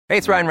Hey,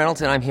 it's Ryan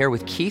Reynolds, and I'm here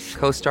with Keith,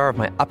 co-star of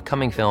my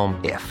upcoming film,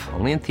 If,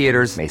 only in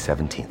theaters May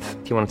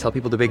 17th. Do you want to tell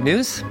people the big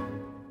news?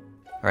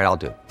 All right, I'll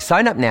do it.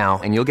 Sign up now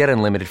and you'll get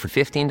unlimited for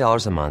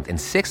 $15 a month and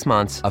 6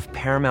 months of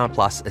Paramount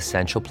Plus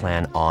Essential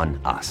Plan on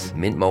us.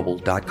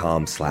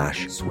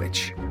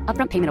 MintMobile.com/switch.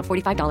 Upfront payment of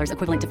 $45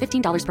 equivalent to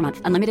 $15 per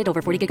month. Unlimited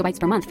over 40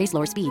 gigabytes per month. Face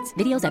lower speeds.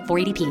 Videos at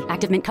 480p.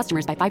 Active Mint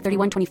customers by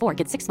 531.24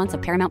 get 6 months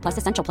of Paramount Plus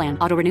Essential Plan.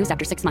 Auto renews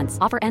after 6 months.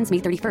 Offer ends May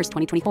 31st,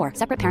 2024.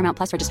 Separate Paramount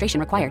Plus registration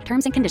required.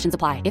 Terms and conditions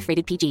apply if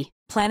rated PG.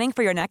 Planning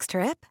for your next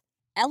trip?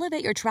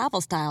 Elevate your travel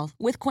style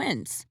with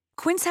Quince.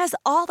 Quince has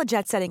all the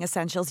jet-setting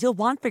essentials you'll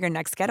want for your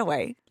next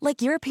getaway,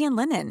 like European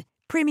linen,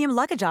 premium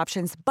luggage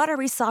options,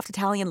 buttery soft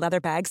Italian leather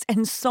bags,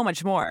 and so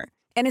much more.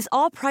 And is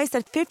all priced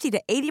at 50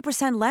 to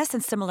 80% less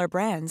than similar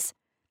brands.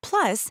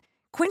 Plus,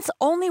 Quince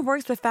only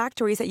works with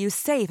factories that use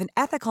safe and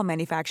ethical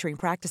manufacturing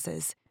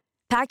practices.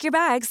 Pack your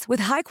bags with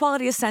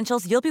high-quality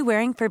essentials you'll be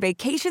wearing for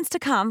vacations to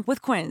come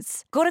with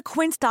Quince. Go to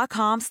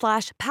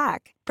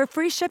quince.com/pack for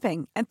free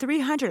shipping and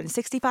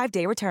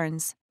 365-day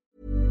returns.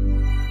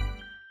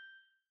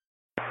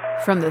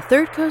 From the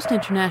Third Coast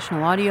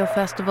International Audio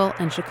Festival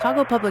and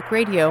Chicago Public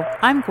Radio,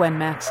 I'm Gwen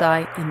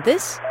Macsai, and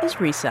this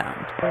is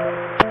Resound.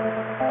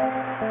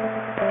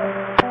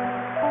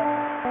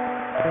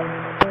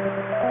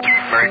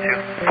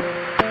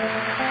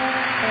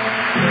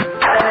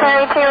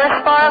 To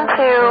respond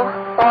to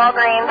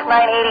Walgreens,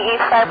 980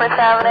 East Cypress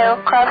Avenue,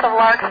 cross of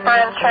Larkspur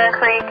and Churn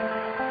Creek.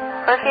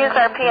 Refused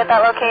RP at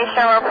that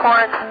location.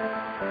 Reports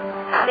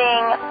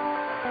seeing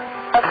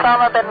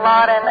Osama bin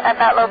Laden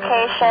at that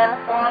location.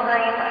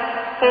 Walgreens.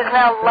 He's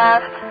now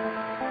left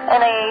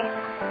in a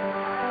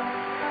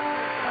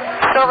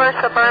silver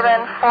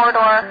Suburban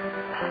 4-door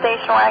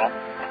station wagon.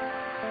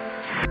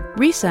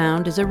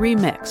 Resound is a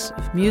remix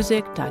of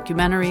music,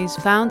 documentaries,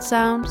 found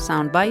sound,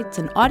 sound bites,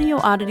 and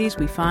audio oddities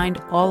we find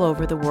all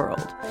over the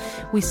world.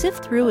 We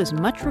sift through as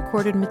much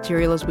recorded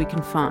material as we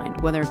can find,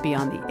 whether it be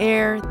on the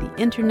air, the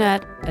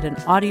internet, at an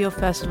audio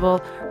festival,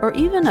 or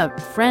even a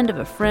friend of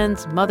a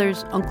friend's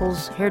mother's,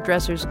 uncle's,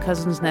 hairdresser's,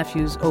 cousin's,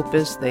 nephew's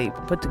opus they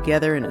put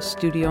together in a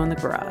studio in the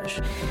garage.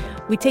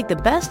 We take the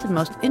best and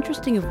most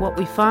interesting of what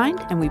we find,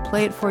 and we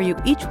play it for you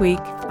each week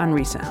on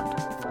Resound.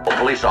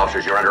 Police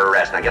officers, you're under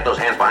arrest. Now get those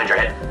hands behind your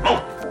head.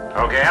 Move!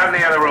 Okay, out in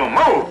the other room.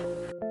 Move!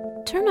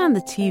 Turn on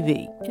the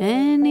TV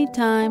any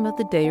time of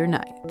the day or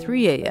night,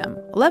 3 a.m.,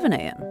 11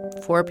 a.m.,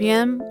 4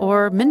 p.m.,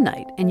 or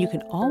midnight, and you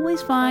can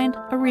always find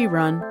a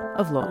rerun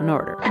of Law &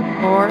 Order,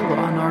 or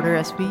Law & Order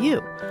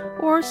SVU,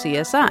 or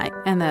CSI,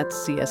 and that's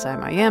CSI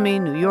Miami,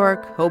 New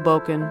York,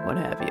 Hoboken, what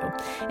have you.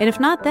 And if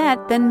not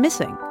that, then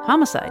Missing,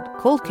 Homicide,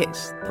 Cold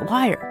Case, The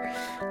Wire.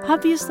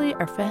 Obviously,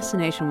 our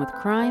fascination with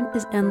crime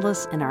is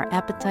endless and our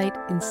appetite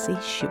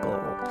insatiable.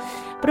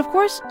 But of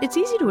course, it's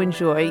easy to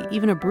enjoy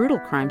even a brutal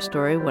crime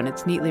story when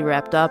it's neatly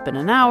wrapped up in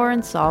an hour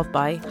and solved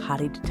by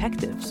hottie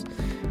detectives.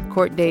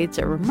 Court dates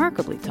are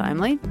remarkably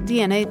timely,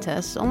 DNA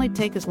tests only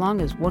take as long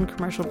as one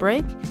commercial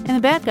break, and the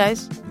bad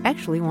guys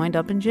actually wind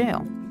up in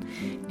jail.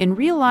 In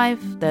real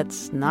life,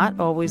 that's not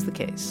always the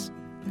case.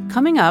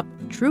 Coming up,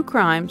 true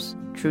crimes,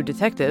 true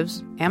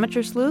detectives,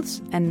 amateur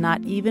sleuths, and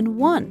not even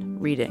one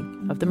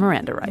reading of the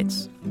Miranda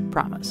rights.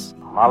 Promise.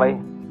 Molly,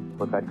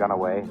 put that gun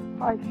away.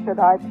 Why should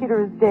I?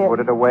 Peter is dead. Put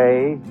it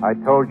away. I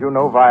told you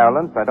no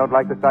violence. I don't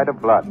like the sight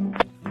of blood.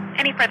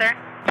 Any further?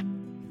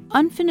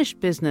 Unfinished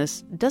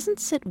business doesn't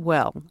sit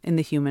well in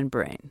the human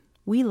brain.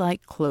 We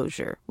like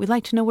closure. We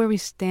like to know where we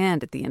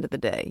stand at the end of the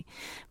day.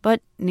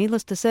 But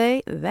needless to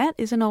say, that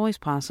isn't always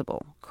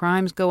possible.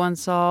 Crimes go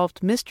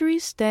unsolved.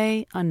 Mysteries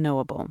stay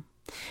unknowable.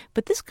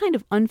 But this kind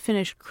of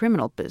unfinished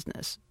criminal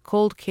business,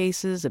 cold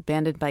cases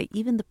abandoned by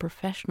even the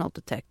professional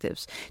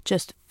detectives,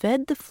 just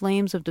fed the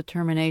flames of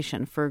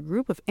determination for a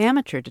group of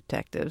amateur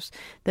detectives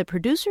that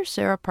producer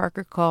Sarah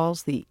Parker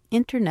calls the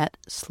Internet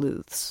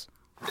Sleuths.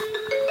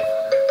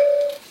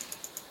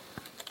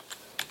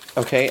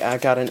 Okay, I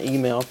got an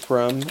email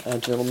from a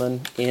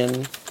gentleman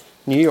in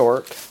New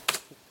York.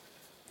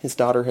 His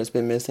daughter has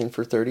been missing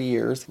for 30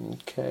 years.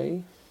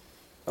 Okay.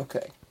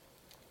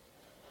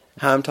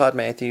 Hi, I'm Todd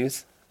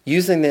Matthews.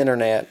 Using the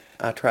internet,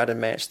 I try to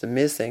match the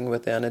missing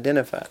with the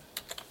unidentified.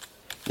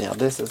 Now,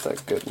 this is a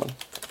good one.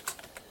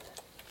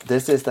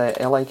 This is the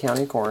LA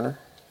County Coroner.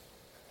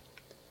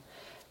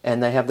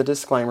 And they have the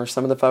disclaimer,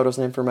 some of the photos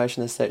and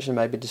information in this section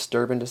may be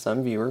disturbing to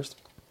some viewers.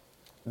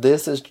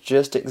 This is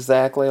just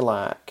exactly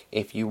like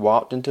if you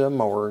walked into a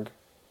morgue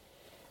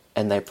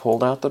and they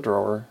pulled out the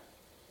drawer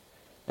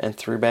and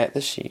threw back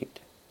the sheet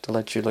to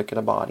let you look at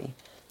a body.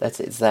 That's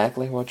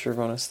exactly what you're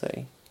going to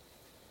see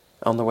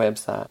on the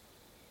website.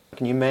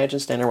 Can you imagine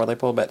standing there while they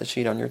pull back the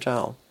sheet on your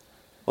child?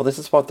 Well, this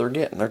is what they're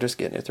getting. They're just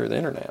getting it through the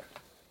internet.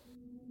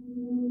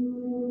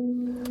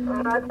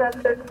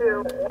 Rochester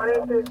to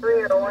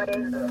 1823 or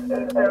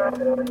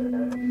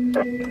 1880.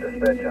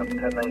 Dispatch, I'm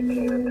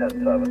 1019 and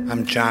 107.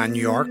 I'm John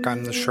York.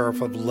 I'm the sheriff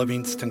of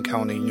Livingston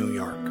County, New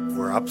York.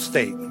 We're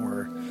upstate.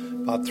 We're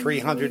about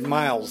 300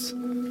 miles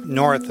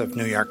north of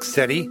New York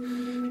City.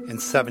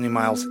 and 70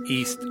 miles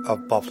east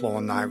of Buffalo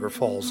and Niagara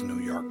Falls,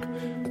 New York.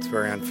 It's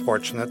very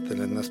unfortunate that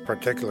in this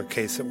particular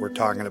case that we're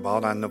talking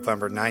about, on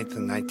November 9th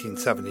in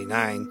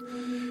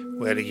 1979,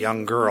 we had a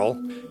young girl.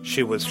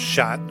 She was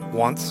shot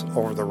once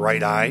over the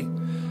right eye,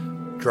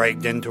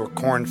 dragged into a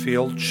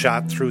cornfield,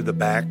 shot through the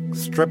back,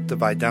 stripped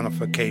of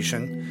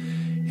identification,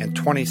 and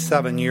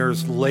 27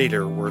 years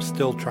later, we're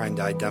still trying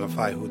to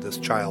identify who this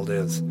child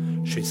is.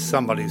 She's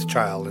somebody's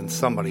child, and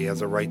somebody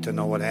has a right to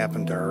know what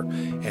happened to her,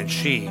 and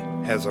she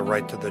has a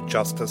right to the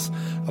justice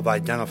of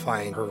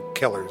identifying her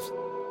killers.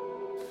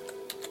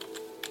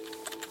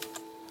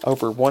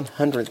 Over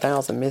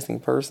 100,000 missing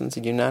persons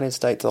in the United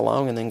States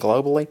alone, and then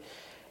globally.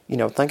 You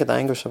know, think of the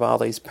anguish of all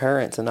these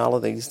parents and all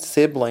of these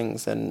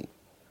siblings and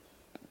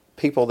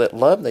people that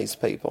love these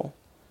people.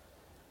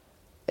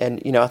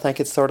 And, you know, I think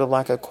it's sort of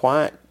like a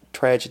quiet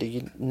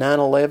tragedy.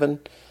 9/11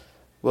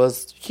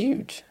 was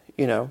huge.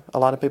 You know, a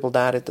lot of people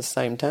died at the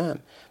same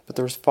time. But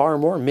there's far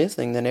more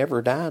missing than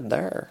ever died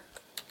there.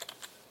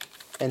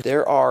 And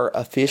there are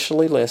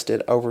officially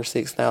listed over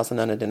 6,000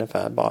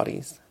 unidentified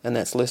bodies. And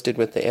that's listed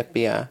with the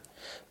FBI.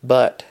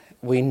 But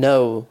we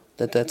know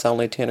that that's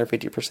only 10 or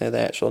 50% of the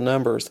actual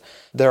numbers.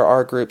 There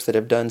are groups that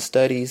have done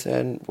studies,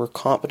 and we're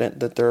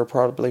confident that there are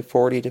probably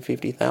 40 to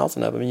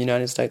 50,000 of them in the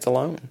United States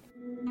alone.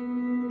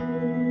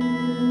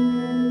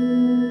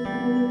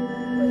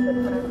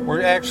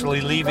 We're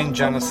actually leaving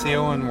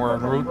Geneseo, and we're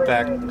en route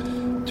back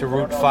to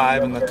Route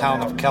 5 in the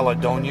town of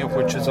Caledonia,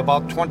 which is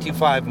about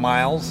 25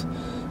 miles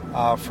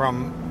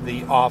from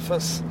the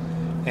office,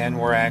 and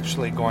we're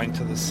actually going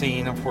to the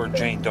scene of where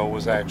Jane Doe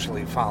was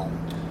actually found.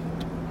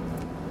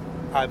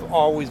 I've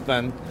always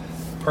been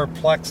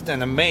perplexed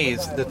and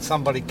amazed that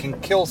somebody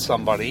can kill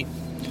somebody,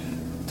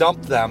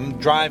 dump them,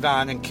 drive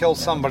on, and kill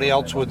somebody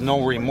else with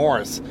no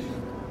remorse.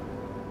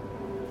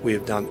 We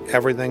have done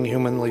everything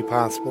humanly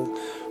possible.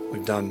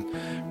 We've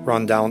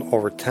run down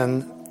over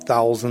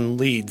 10,000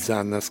 leads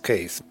on this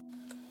case.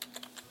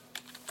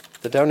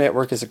 The Doe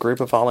Network is a group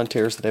of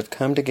volunteers that have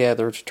come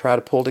together to try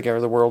to pull together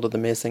the world of the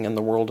missing and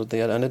the world of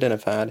the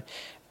unidentified,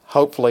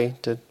 hopefully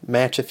to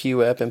match a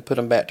few up and put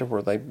them back to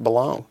where they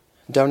belong.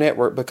 Doe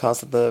Network,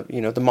 because of the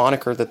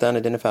moniker that the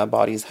unidentified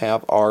bodies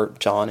have, are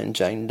John and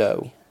Jane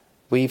Doe.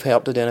 We've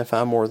helped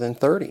identify more than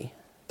 30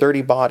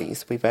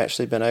 bodies. We've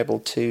actually been able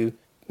to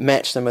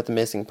match them with the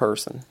missing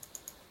person.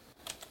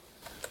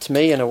 To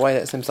me, in a way,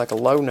 that seems like a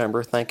low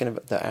number, thinking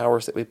of the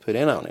hours that we put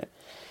in on it.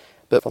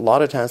 But a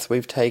lot of times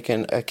we've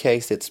taken a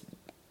case that's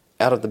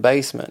out of the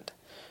basement,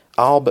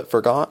 all but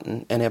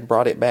forgotten, and have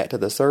brought it back to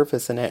the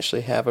surface and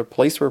actually have a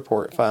police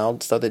report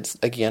filed so that it's,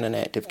 again, an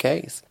active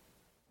case.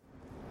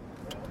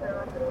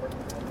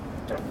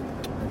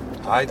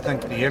 I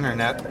think the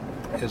internet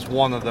is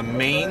one of the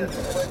main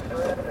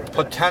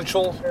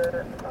potential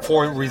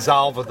for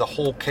resolve of the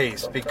whole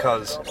case,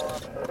 because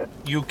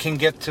you can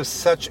get to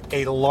such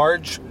a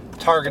large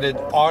targeted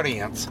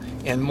audience,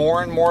 and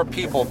more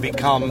people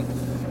become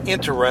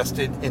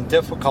interested in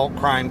difficult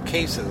crime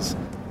cases.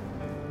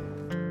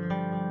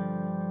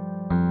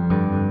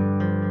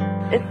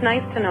 It's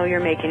nice to know you're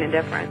making a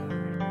difference.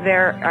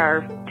 There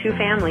are 2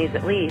 families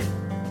at least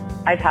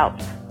I've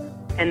helped,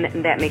 and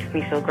that makes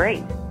me feel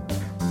great.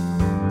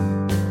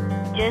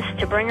 Just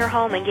to bring her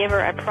home and give her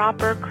a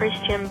proper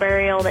Christian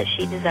burial that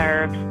she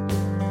deserves.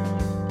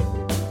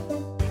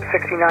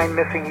 69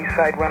 missing East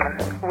Side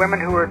women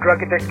who were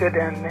drug addicted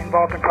and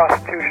involved in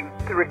prostitution.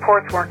 The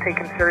reports weren't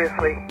taken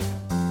seriously.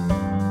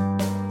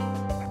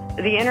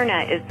 The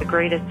internet is the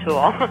greatest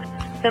tool,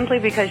 simply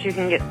because you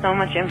can get so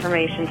much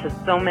information to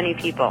so many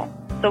people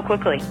so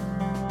quickly.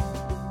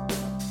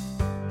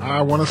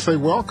 I want to say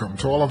welcome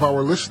to all of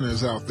our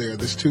listeners out there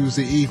this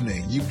Tuesday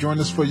evening. You've joined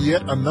us for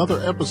yet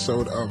another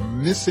episode of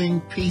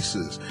Missing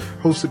Pieces,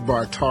 hosted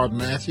by Todd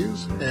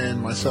Matthews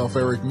and myself,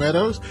 Eric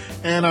Meadows.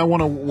 And I want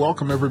to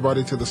welcome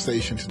everybody to the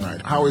station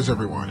tonight. How is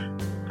everyone?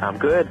 I'm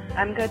good.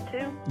 I'm good,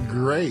 too.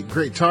 Great.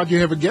 Todd, you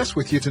have a guest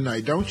with you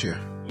tonight, don't you?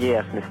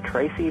 Yes, Miss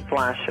Tracy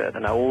Flashett,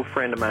 an old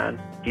friend of mine.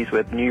 She's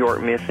with New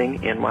York Missing,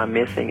 NY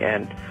Missing,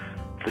 and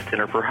the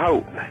Center for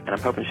Hope. And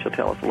I'm hoping she'll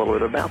tell us a little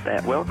bit about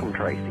that. Welcome,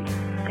 Tracy.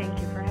 Thank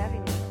you for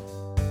having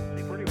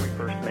me. Where did we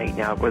first meet?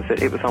 Now, it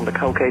was on the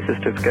Cold Cases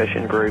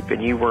Discussion Group,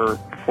 and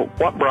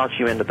what brought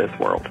you into this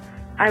world?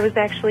 I was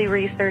actually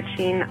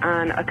researching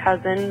on a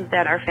cousin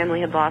that our family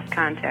had lost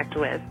contact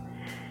with.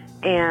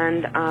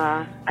 And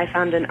I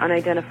found an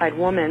unidentified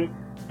woman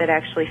that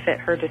actually fit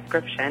her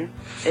description.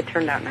 It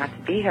turned out not to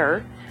be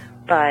her,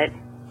 but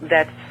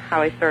that's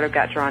how I sort of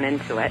got drawn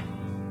into it.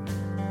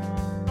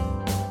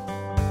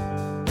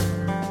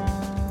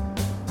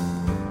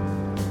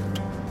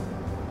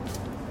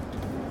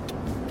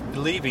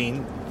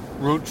 Leaving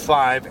Route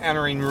 5,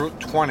 entering Route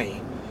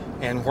 20,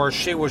 and where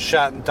she was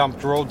shot and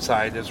dumped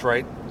roadside is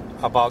right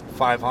about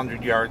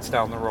 500 yards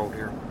down the road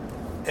here.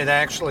 It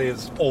actually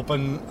is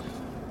open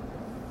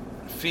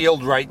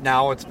field right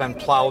now. It's been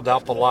plowed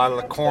up. A lot of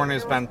the corn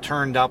has been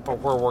turned up, but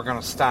where we're going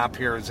to stop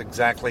here is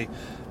exactly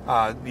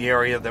the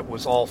area that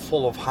was all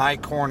full of high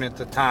corn at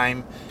the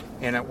time,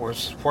 and it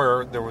was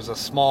where there was a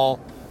small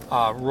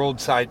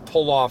roadside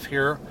pull-off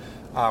here.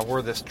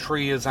 where this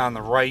tree is on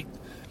the right.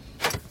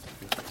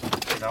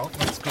 Get out,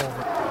 let's go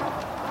over.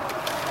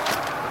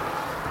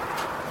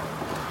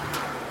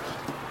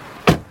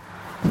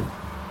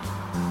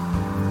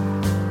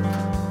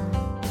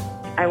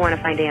 I want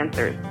to find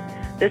answers.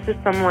 This is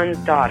someone's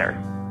daughter,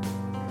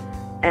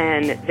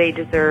 and they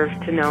deserve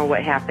to know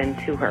what happened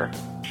to her.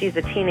 She's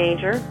a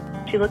teenager.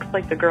 She looks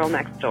like the girl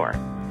next door.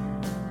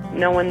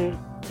 No one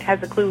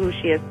has a clue who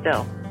she is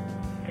still.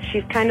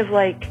 She's kind of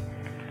like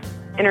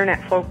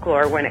internet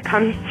folklore when it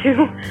comes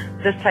to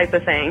this type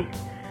of thing,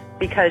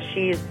 because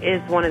she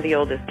is one of the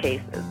oldest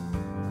cases.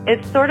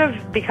 It's sort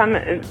of become,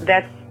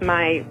 that's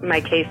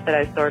my case that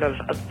I sort of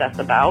obsess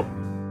about.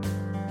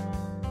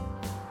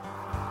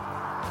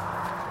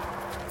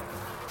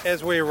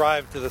 As we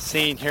arrived to the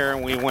scene here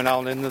and we went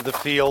out into the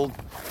field,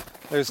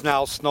 there's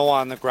now snow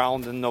on the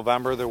ground. In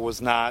November there was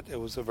not.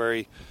 It was a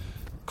very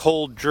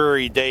cold,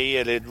 dreary day.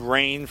 It had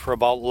rained for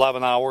about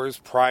 11 hours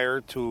prior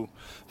to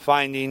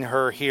finding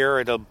her here.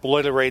 It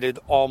obliterated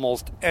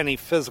almost any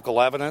physical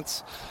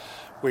evidence.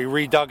 We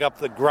redug up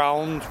the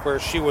ground where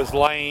she was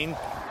laying,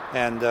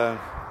 and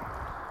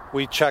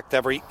we checked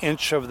every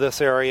inch of this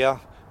area,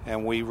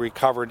 and we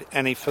recovered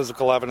any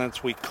physical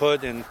evidence we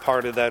could, and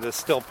part of that is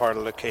still part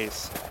of the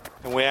case.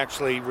 And we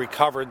actually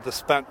recovered the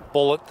spent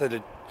bullet that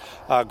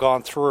had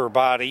gone through her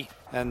body,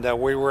 and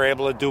we were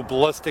able to do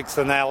ballistics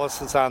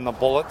analysis on the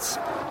bullets.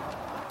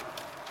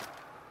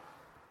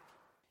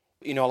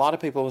 You know, a lot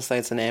of people will say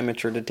it's an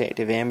amateur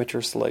detective,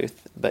 amateur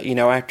sleuth, but, you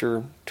know,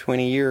 after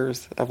 20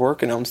 years of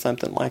working on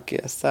something like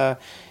this,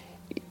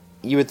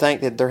 you would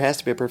think that there has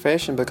to be a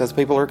profession, because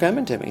people are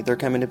coming to me. They're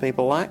coming to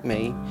people like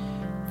me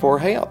for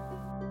help.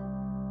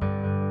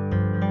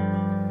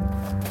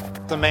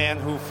 The man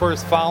who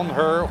first found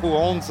her, who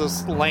owns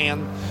this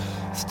land,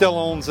 still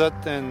owns it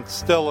and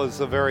still is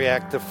a very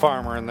active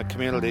farmer in the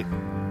community.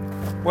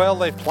 Well,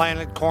 they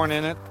planted corn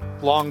in it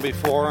long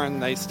before,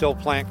 and they still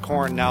plant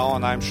corn now,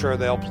 and I'm sure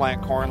they'll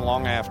plant corn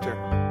long after.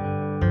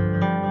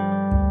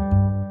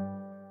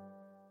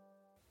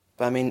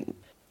 I mean,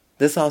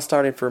 this all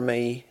started for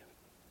me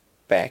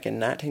back in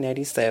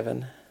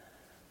 1987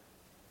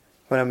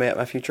 when I met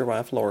my future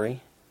wife,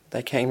 Lori.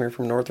 They came here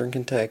from northern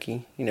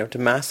Kentucky, you know, to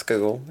my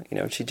school. You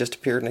know, she just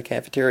appeared in the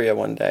cafeteria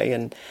one day,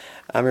 and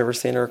I remember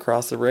seeing her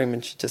across the room,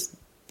 and she just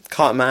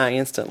caught my eye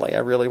instantly. I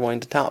really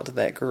wanted to talk to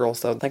that girl,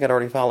 so I think I'd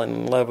already fallen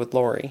in love with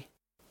Lori.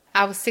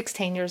 I was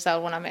 16 years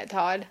old when I met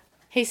Todd.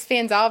 He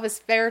spends all of his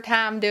spare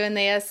time doing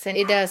this, and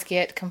it does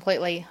get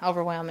completely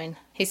overwhelming.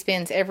 He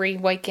spends every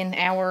waking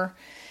hour.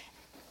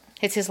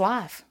 It's his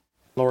life.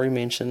 Lori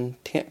mentioned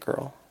Tent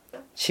Girl.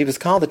 She was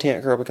called the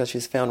Tent Girl because she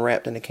was found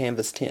wrapped in a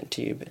canvas tent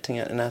tube,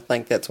 and I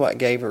think that's what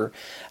gave her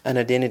an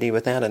identity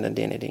without an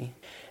identity.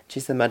 She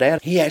said, my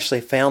dad, he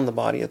actually found the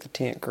body of the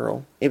Tent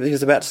Girl. He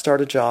was about to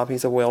start a job.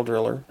 He's a well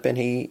driller, and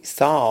he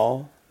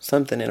saw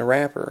something in a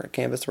wrapper, a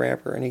canvas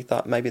wrapper, and he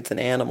thought maybe it's an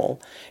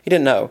animal. He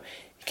didn't know.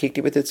 He kicked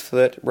it with his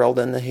foot, rolled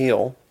down the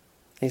hill.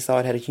 He saw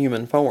it had a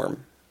human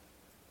form.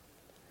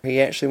 He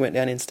actually went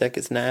down and stuck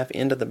his knife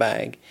into the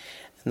bag,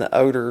 and the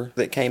odor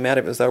that came out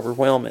of it was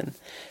overwhelming.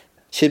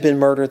 She'd been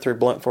murdered through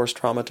blunt force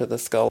trauma to the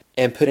skull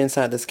and put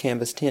inside this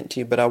canvas tent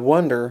tube. But I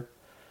wonder,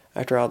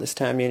 after all this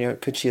time, you know,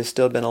 could she have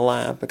still been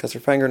alive, because her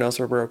fingernails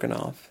were broken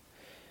off?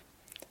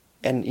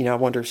 And, you know, I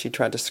wonder if she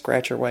tried to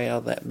scratch her way out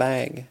of that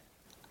bag.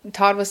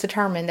 Todd was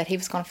determined that he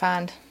was going to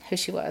find who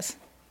she was.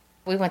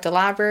 We went to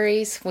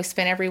libraries. We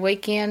spent every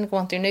weekend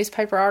going through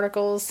newspaper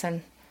articles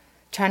and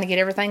trying to get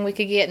everything we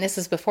could get. And this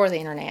was before the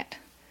internet.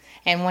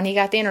 And when he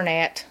got the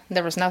internet,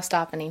 there was no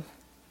stopping him.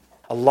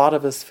 A lot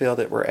of us feel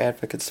that we're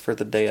advocates for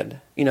the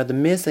dead. You know, the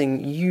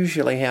missing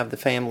usually have the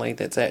family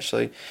that's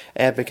actually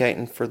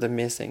advocating for the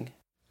missing.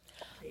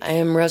 I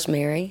am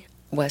Rosemary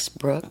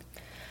Westbrook.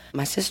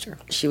 My sister,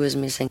 she was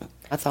missing.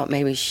 I thought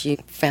maybe she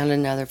found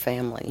another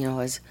family. You know,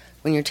 as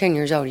when you're 10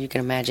 years old, you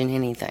can imagine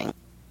anything.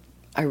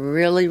 I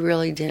really,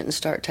 really didn't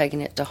start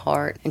taking it to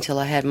heart until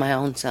I had my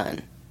own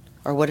son.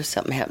 Or what if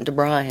something happened to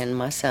Brian,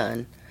 my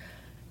son?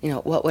 You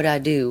know, what would I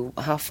do?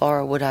 How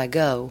far would I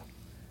go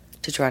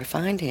to try to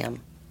find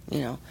him? You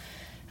know,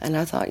 and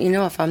I thought, you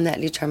know, if I'm that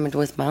determined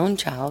with my own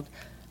child,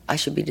 I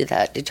should be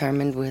that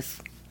determined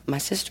with my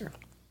sister.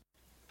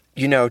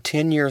 You know,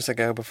 10 years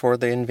ago, before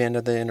they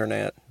invented the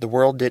internet, the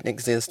world didn't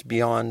exist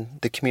beyond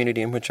the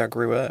community in which I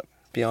grew up,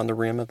 beyond the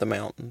rim of the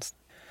mountains.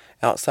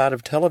 Outside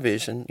of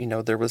television, you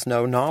know, there was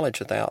no knowledge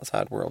of the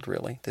outside world,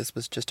 really. This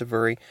was just a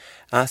very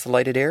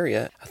isolated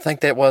area. I think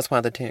that was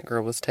why the Tent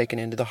Girl was taken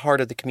into the heart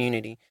of the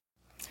community.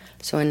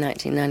 So in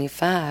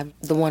 1995,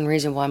 the one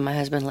reason why my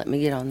husband let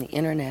me get on the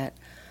internet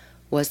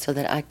was so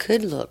that I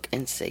could look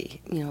and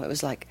see. You know, it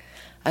was like,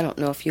 I don't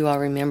know if you all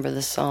remember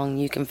the song,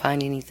 You Can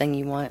Find Anything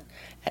You Want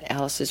at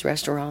Alice's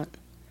Restaurant.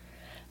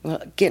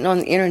 Well, getting on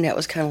the internet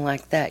was kind of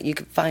like that. You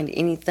could find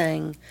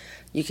anything.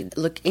 You could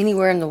look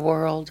anywhere in the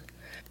world.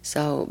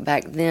 So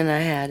back then I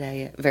had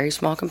a very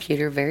small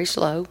computer, very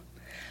slow.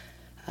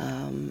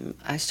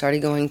 I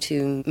started going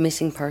to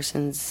missing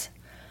persons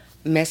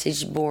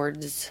message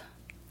boards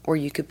where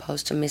you could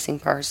post a missing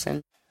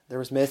person. There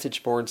was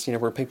message boards,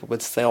 where people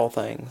would sell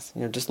things,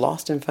 just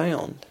lost and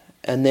found.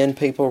 And then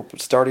people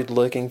started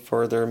looking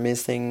for their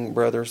missing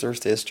brothers or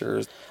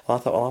sisters. Well,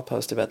 I thought, I'll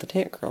post about the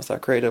tent girl. So I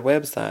created a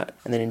website.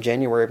 And then in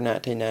January of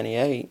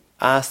 1998,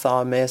 I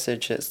saw a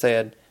message that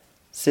said,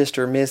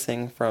 sister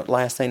missing from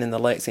last seen in the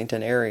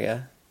Lexington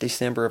area,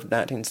 December of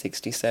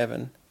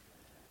 1967.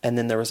 And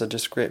then there was a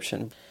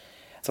description.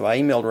 So I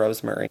emailed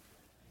Rosemary.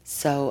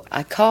 So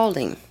I called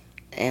him,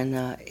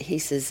 and he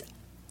says,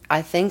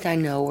 I think I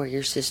know where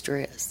your sister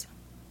is.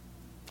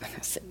 And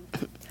I said,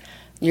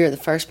 you're the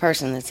first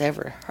person that's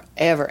ever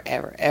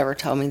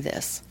told me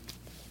this.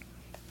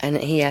 And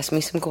he asked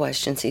me some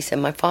questions. He said,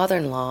 my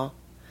father-in-law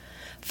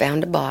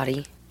found a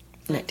body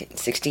in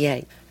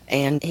 1968.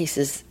 And he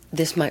says,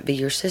 this might be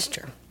your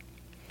sister.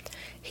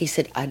 He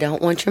said, I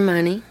don't want your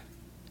money.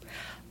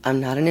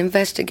 I'm not an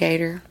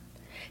investigator.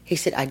 He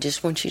said, I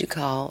just want you to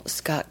call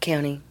Scott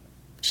County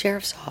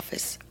Sheriff's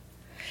Office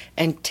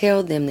and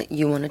tell them that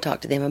you want to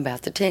talk to them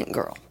about the tent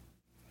girl.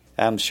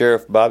 I'm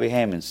Sheriff Bobby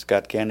Hammonds,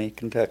 Scott County,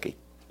 Kentucky.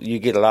 You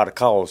get a lot of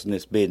calls in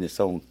this business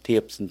on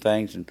tips and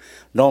things, and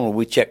normally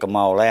we check them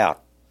all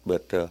out.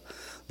 But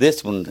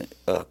this one,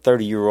 a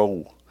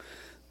 30-year-old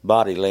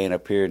body laying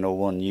up here, no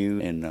one knew,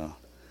 and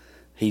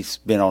he's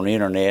been on the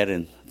internet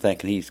and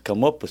thinking he's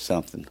come up with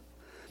something.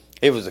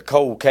 It was a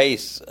cold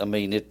case. I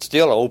mean, it's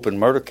still an open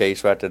murder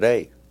case right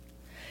today.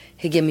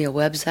 He gave me a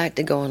website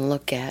to go and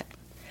look at.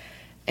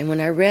 And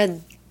when I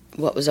read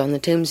what was on the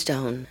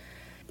tombstone,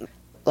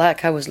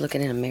 like I was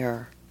looking in a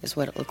mirror, is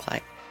what it looked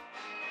like.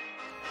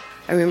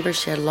 I remember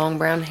she had long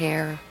brown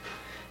hair.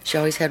 She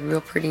always had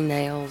real pretty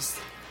nails.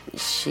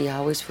 She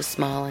always was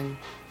smiling.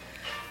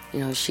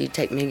 She'd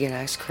take me to get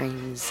ice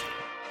creams.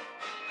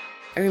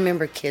 I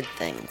remember kid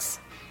things,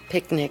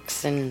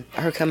 picnics, and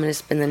her coming to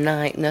spend the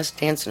night and us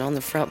dancing on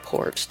the front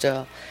porch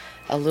to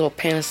a little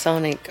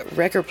Panasonic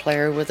record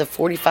player with a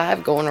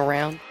 45 going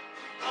around.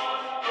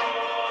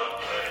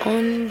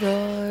 On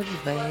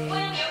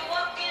Broadway.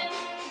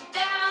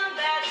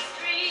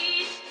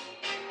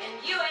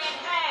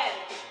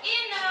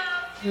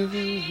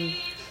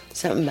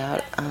 Something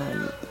about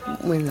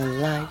when the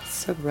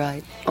lights are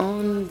bright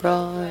on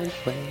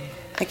Broadway.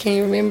 I can't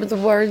even remember the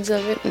words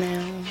of it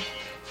now.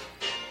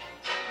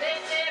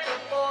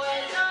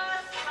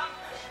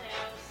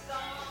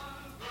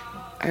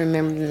 I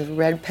remember the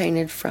red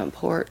painted front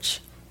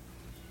porch,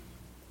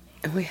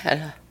 and we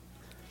had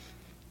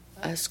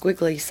a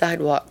squiggly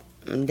sidewalk,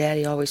 and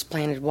Daddy always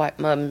planted white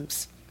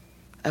mums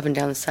up and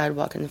down the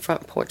sidewalk, and the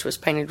front porch was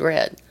painted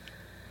red.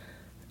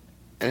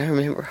 And I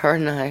remember her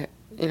and I,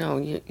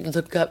 you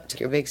look up to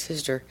your big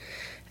sister,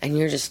 and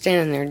you're just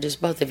standing there,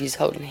 just both of you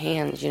holding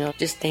hands,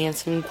 just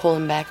dancing,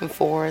 pulling back and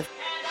forth.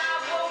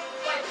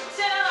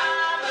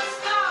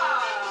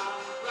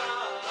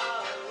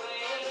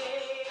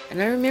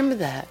 And I remember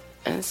that,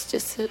 and it's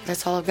just,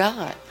 that's all I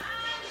got.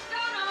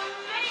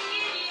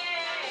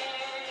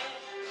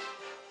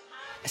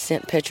 I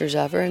sent pictures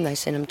of her, and they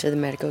sent them to the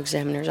medical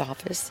examiner's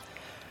office,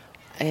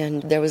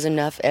 and there was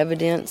enough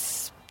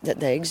evidence that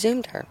they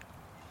exhumed her.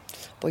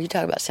 Well, you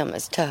talk about something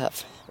that's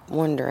tough,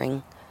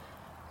 wondering,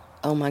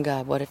 oh my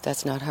God, what if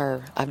that's not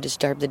her? I've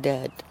disturbed the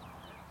dead.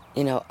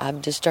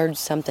 I've disturbed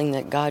something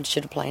that God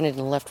should have planted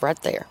and left right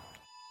there.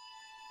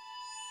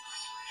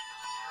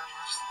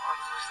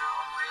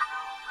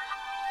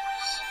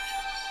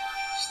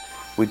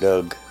 We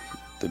dug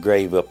the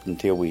grave up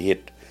until we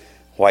hit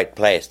white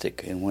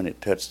plastic, and when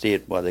it touched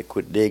it, they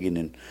quit digging,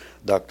 and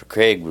Dr.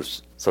 Craig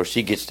so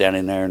she gets down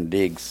in there and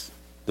digs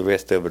the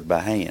rest of it by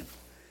hand.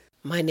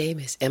 My name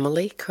is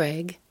Emily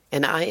Craig,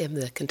 and I am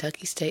the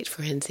Kentucky State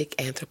Forensic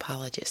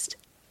Anthropologist.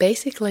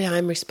 Basically,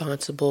 I'm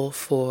responsible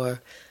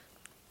for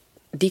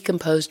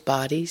decomposed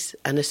bodies,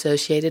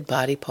 unassociated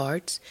body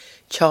parts,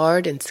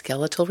 charred and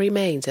skeletal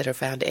remains that are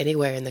found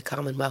anywhere in the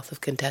Commonwealth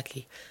of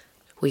Kentucky.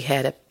 We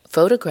had a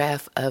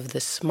photograph of the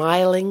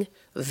smiling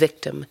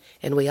victim,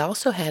 and we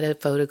also had a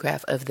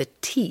photograph of the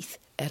teeth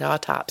at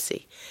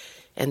autopsy,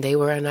 and they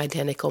were an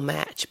identical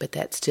match, but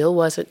that still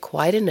wasn't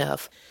quite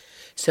enough.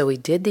 So we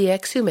did the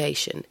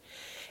exhumation,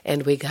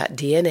 and we got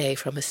DNA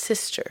from a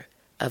sister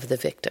of the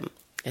victim,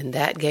 and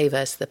that gave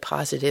us the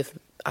positive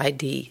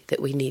ID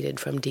that we needed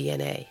from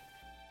DNA.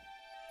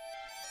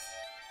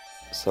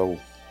 So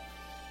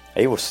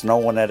it was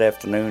snowing that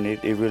afternoon.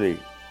 It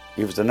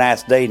was a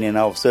nice day, and then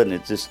all of a sudden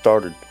it just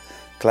started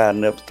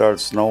clouding up, started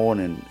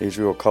snowing, and it was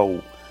real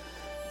cold.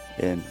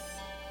 And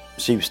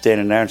she was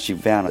standing there, and she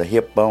found a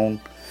hip bone,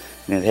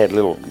 and it had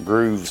little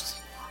grooves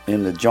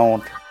in the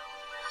joint.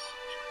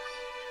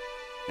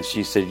 And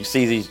she said, you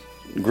see these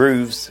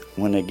grooves,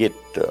 when they get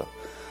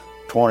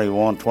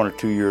 21,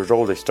 22 years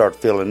old, they start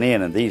filling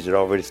in, and these had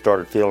already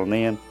started filling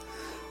in.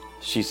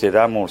 She said,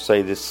 I'm going to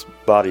say this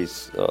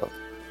body's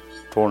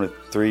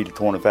 23 to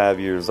 25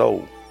 years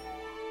old.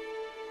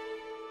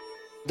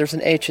 There's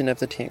an etching of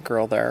the tent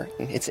girl there.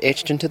 It's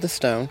etched into the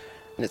stone,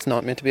 and it's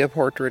not meant to be a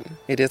portrait.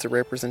 It is a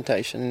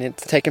representation, and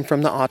it's taken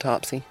from the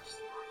autopsy.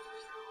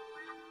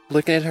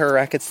 Looking at her,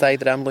 I could say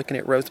that I'm looking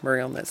at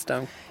Rosemary on that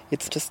stone.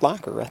 It's just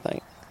like her, I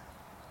think.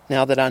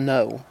 Now that I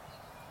know.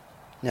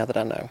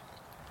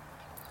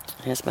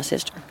 And it's my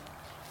sister.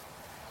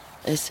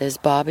 It says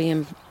Bobby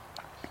and...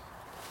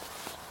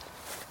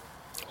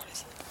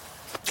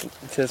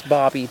 It says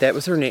Bobby. That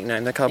was her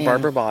nickname. They called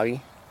Barbara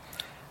Bobby.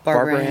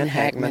 Barbara Ann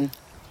Hackman.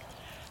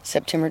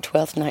 September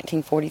 12th,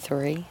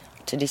 1943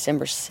 to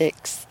December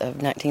 6th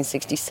of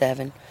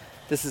 1967.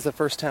 This is the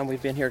first time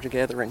we've been here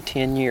together in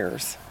 10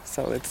 years.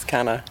 So it's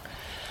kind of...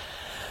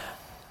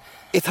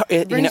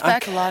 It brings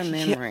back a lot of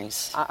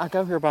memories. I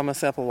go here by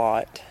myself a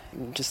lot,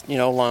 just,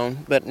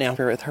 alone. But now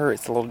here with her,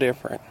 it's a little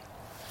different.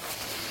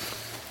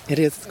 It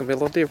is. It's going to be a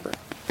little different.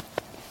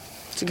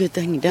 It's a good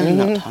thing you done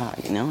not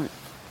hot, you know it?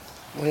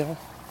 Well,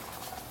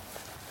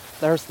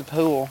 there's the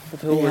pool. The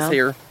pool is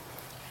here.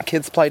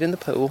 Kids played in the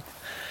pool,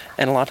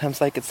 and a lot of times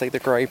they could see the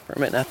grave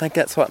from it. And I think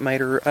that's what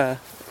made her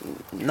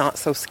not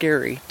so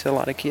scary to a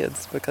lot of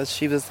kids, because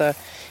she was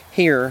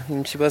here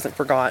and she wasn't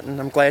forgotten.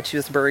 I'm glad she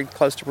was buried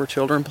close to where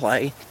children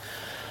play.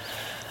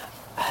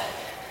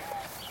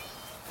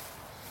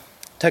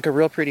 Took a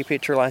real pretty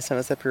picture last time I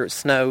was up here. It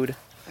snowed.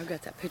 I've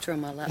got that picture on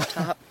my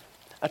laptop.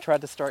 I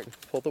tried to start and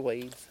pull the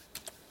weeds.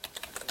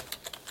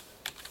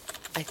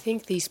 I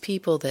think these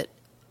people that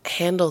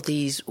handle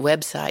these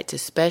websites,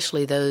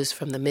 especially those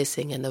from the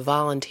missing and the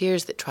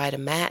volunteers that try to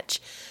match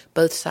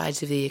both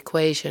sides of the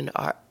equation,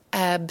 are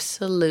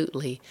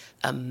absolutely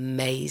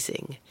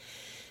amazing.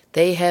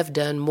 They have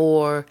done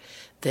more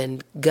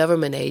than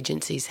government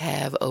agencies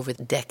have over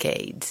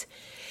decades.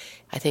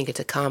 I think it's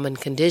a common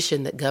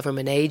condition that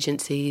government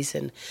agencies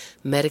and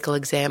medical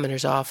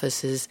examiners'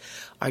 offices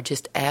are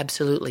just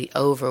absolutely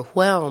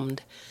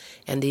overwhelmed.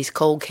 And these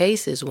cold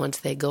cases, once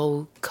they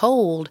go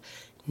cold,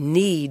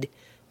 need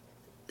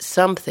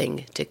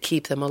something to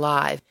keep them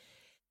alive.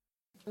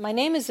 My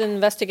name is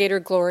Investigator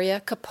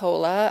Gloria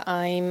Coppola.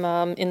 I'm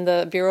in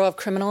the Bureau of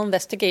Criminal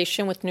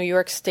Investigation with New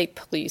York State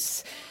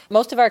Police.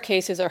 Most of our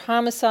cases are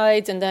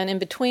homicides, and then in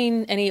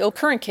between any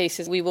current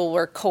cases, we will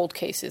work cold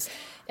cases.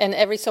 And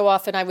every so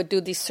often, I would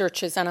do these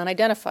searches on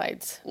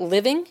unidentifieds,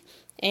 living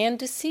and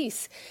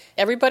deceased.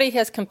 Everybody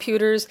has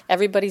computers.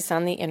 Everybody's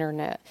on the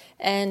internet.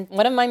 And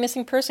one of my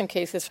missing person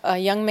cases, a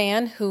young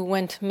man who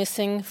went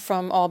missing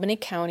from Albany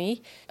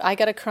County. I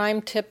got a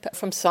crime tip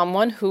from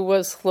someone who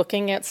was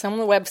looking at some of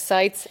the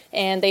websites,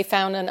 and they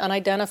found an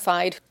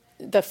unidentified.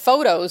 The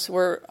photos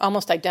were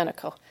almost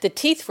identical. The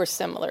teeth were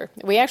similar.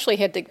 We actually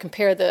had to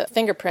compare the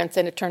fingerprints,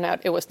 and it turned out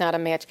it was not a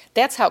match.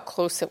 That's how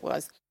close it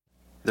was.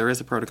 There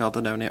is a protocol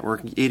to No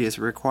Network. It is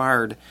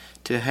required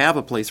to have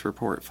a police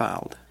report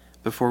filed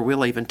before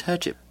we'll even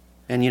touch it.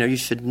 And, you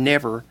should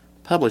never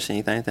publish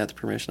anything without the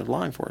permission of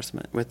law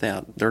enforcement,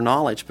 without their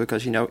knowledge,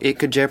 because, it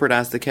could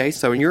jeopardize the case.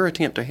 So in your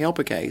attempt to help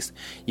a case,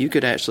 you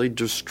could actually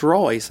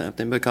destroy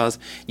something, because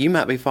you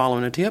might be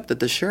following a tip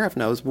that the sheriff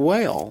knows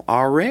well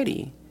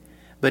already,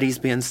 but he's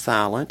been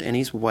silent and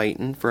he's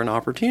waiting for an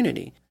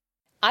opportunity.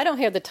 I don't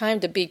have the time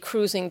to be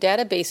cruising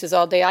databases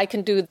all day. I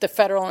can do the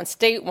federal and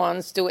state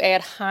ones, do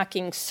ad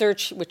hocing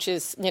search, which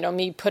is,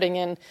 me putting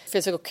in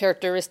physical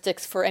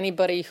characteristics for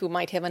anybody who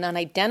might have an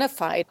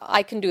unidentified.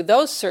 I can do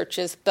those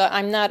searches, but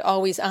I'm not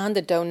always on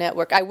the Doe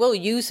Network. I will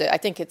use it. I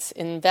think it's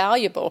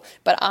invaluable,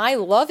 but I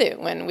love it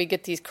when we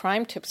get these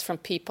crime tips from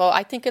people.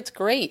 I think it's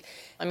great.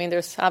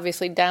 There's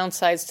obviously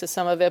downsides to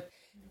some of it.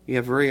 You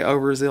have very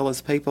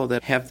overzealous people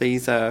that have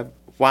these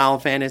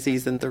wild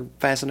fantasies, and they're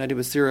fascinated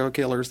with serial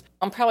killers.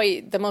 I'm probably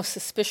the most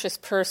suspicious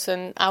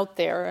person out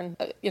there, and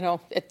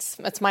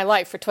it's my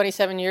life for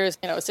 27 years.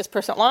 Is this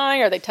person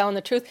lying? Are they telling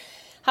the truth?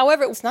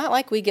 However, it's not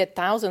like we get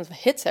thousands of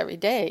hits every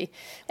day.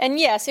 And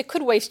yes, it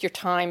could waste your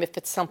time if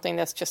it's something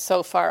that's just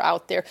so far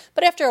out there.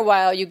 But after a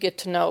while, you get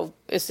to know,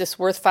 is this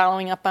worth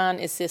following up on?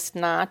 Is this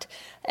not?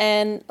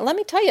 And let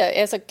me tell you,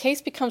 as a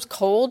case becomes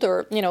cold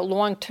or,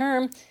 long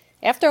term,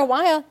 after a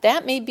while,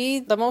 that may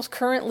be the most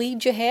current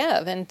lead you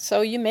have, and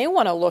so you may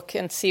want to look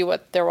and see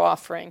what they're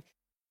offering.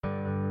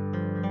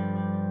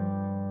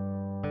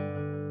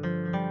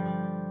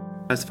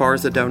 As far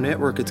as the Doe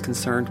Network is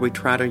concerned, we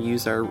try to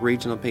use our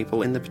regional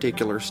people in the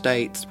particular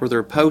states where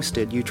they're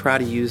posted. You try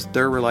to use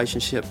their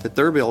relationship that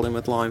they're building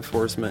with law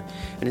enforcement,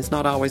 and it's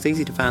not always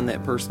easy to find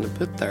that person to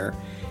put there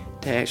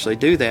to actually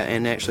do that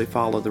and actually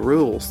follow the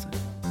rules.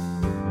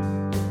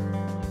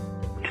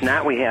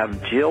 Tonight we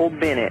have Jill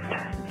Bennett.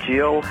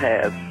 Jill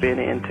has been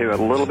into a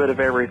little bit of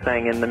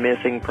everything in the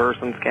missing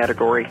persons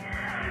category.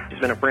 She's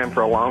been a friend for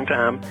a long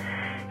time.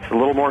 She's a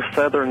little more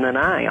southern than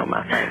I am,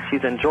 I think.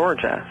 She's in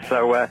Georgia.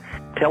 So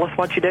tell us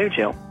what you do,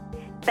 Jill.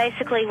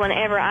 Basically,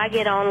 whenever I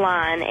get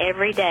online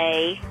every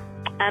day,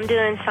 I'm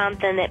doing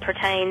something that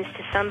pertains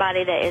to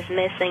somebody that is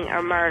missing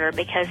or murdered,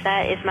 because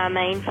that is my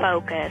main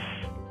focus.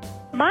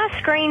 My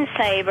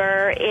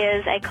screensaver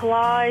is a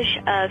collage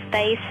of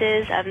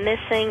faces of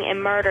missing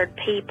and murdered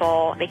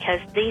people, because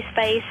these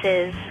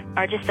faces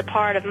are just a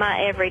part of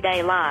my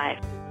everyday life.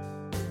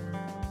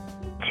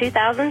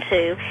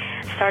 2002,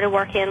 started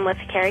working with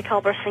the Carrie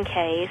Culberson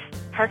case.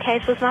 Her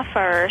case was my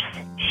first.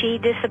 She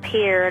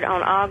disappeared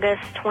on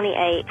August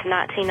 28,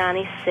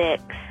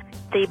 1996.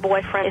 The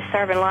boyfriend is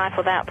serving life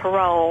without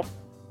parole.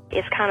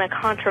 It's kind of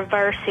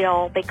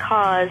controversial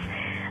because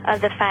of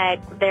the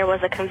fact there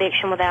was a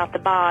conviction without the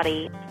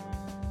body.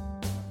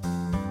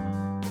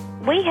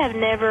 We have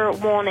never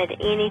wanted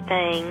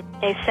anything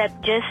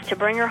except just to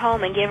bring her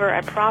home and give her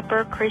a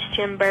proper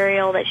Christian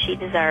burial that she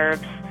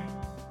deserves.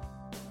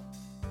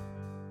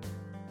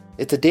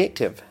 It's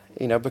addictive,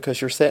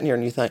 because you're sitting here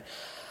and you think,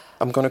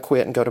 I'm going to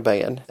quit and go to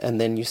bed. And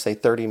then you say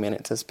 30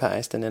 minutes has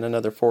passed, and then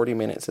another 40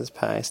 minutes has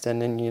passed.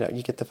 And then,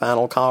 you get the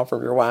final call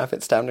from your wife,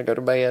 it's time to go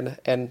to bed.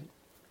 And,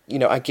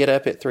 I get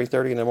up at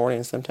 3:30 in the morning,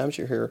 and sometimes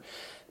you're here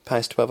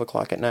past 12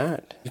 o'clock at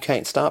night. You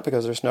can't stop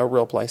because there's no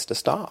real place to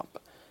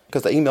stop,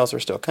 because the emails are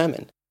still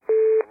coming.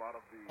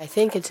 I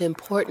think it's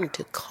important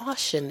to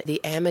caution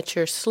the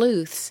amateur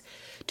sleuths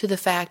to the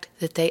fact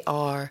that they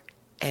are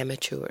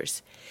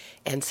amateurs.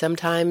 And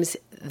sometimes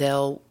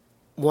they'll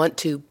want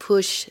to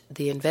push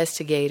the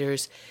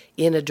investigators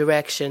in a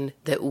direction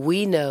that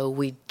we know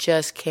we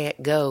just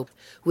can't go.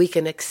 We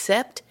can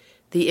accept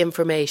the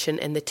information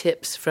and the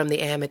tips from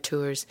the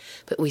amateurs,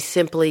 but we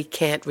simply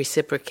can't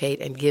reciprocate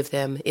and give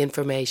them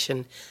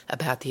information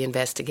about the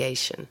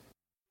investigation.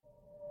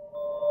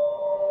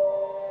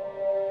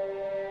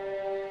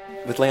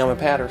 With Leoma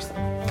Patterson.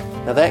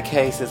 Now that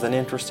case is an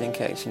interesting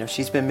case.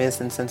 She's been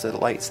missing since the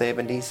late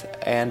 70s,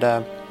 and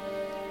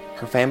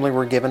her family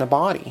were given a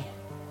body.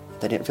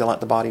 They didn't feel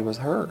like the body was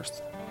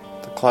hers.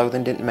 The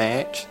clothing didn't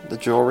match. The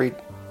jewelry,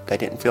 they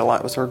didn't feel like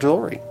it was her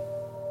jewelry.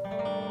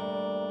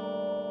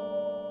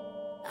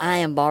 I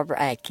am Barbara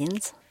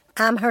Atkins.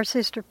 I'm her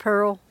sister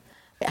Pearl.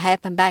 It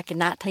happened back in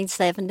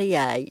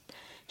 1978.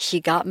 She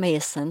got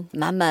missing.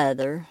 My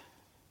mother,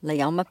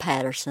 Leoma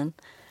Patterson.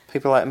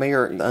 People like me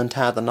are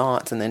untie the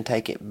knots and then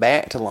take it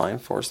back to law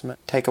enforcement,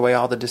 take away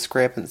all the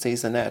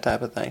discrepancies and that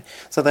type of thing.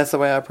 So that's the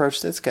way I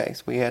approached this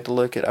case. We had to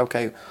look at,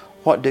 okay,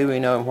 what do we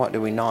know and what do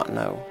we not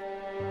know?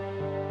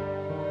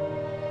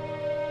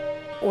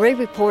 We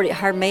reported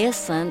her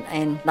missing,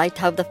 and they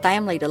told the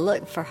family to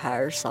look for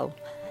her, so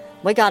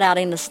we got out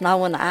in the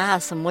snow and the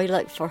ice and we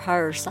looked for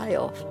her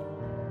ourselves.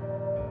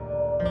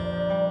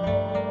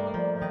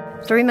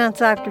 3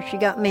 months after she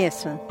got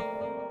missing,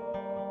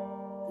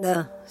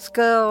 the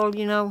skull,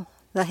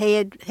 the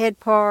head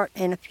part,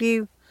 and a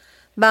few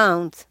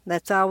bones,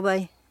 that's all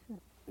they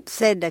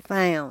said they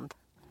found.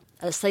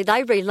 See,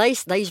 they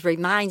released these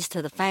remains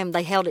to the family.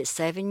 They held it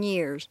 7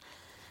 years,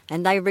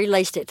 and they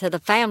released it to the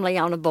family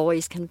on a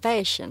boy's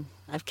confession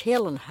of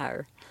killing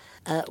her.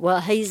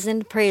 Well, he's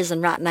in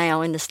prison right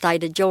now in the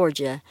state of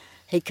Georgia.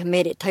 He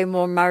committed 2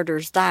 more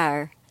murders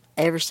there.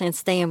 Ever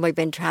since then, we've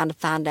been trying to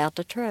find out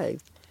the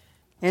truth.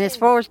 And as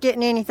far as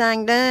getting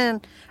anything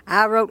done,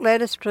 I wrote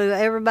letters to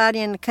everybody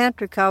in the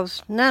country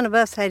because none of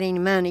us had any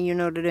money,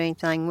 to do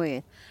anything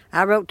with.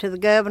 I wrote to the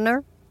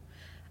governor.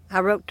 I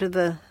wrote to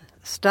the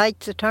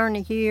state's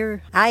attorney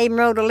here. I even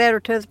wrote a letter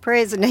to the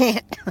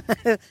president.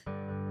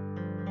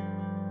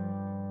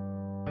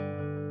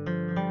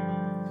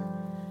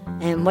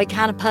 And we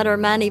kind of put our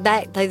money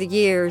back through the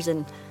years,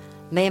 and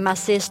me and my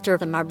sister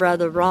and my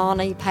brother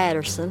Ronnie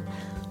Patterson,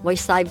 we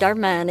saved our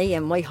money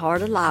and we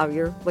hired a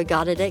lawyer. We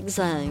got it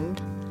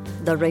exhumed,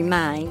 the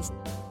remains.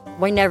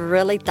 We never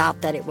really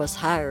thought that it was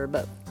her,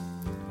 but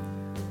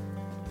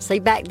see,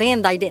 back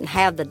then they didn't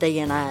have the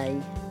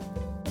DNA.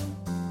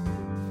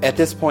 At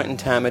this point in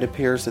time, it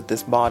appears that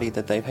this body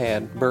that they've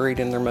had buried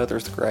in their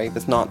mother's grave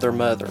is not their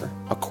mother,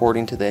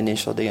 according to the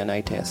initial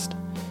DNA test.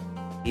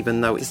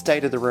 Even though the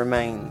state of the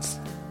remains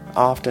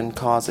often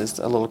causes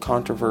a little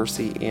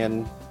controversy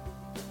in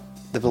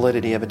the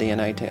validity of a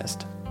DNA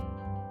test.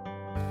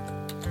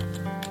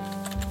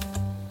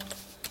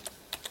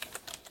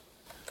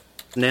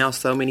 Now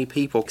so many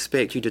people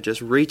expect you to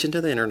just reach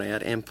into the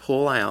internet and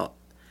pull out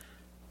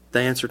the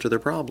answer to their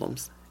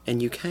problems.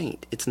 And you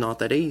can't. It's not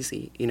that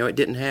easy. It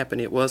didn't happen.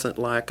 It wasn't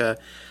like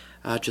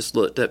I just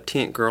looked up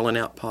Tent Girl and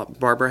out popped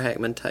Barbara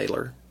Hackman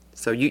Taylor.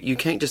 So you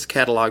can't just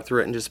catalog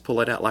through it and just pull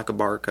it out like a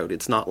barcode.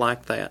 It's not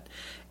like that.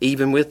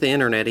 Even with the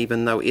internet,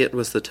 even though it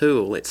was the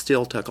tool, it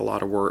still took a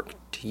lot of work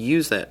to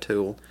use that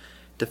tool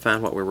to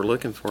find what we were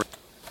looking for.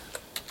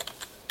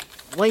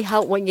 We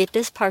hope we can get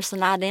this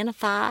person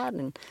identified,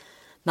 and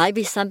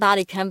maybe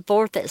somebody come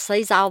forth that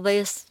sees all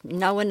this, in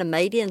the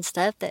media and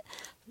stuff, that,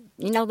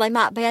 they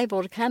might be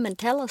able to come and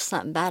tell us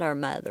something about our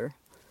mother.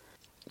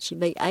 She'd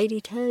be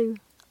 82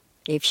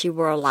 if she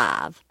were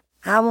alive.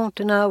 I want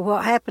to know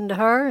what happened to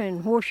her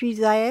and where she's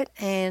at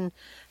and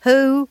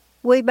who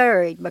we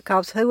buried,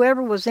 because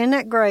whoever was in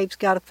that grave's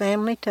got a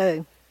family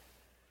too.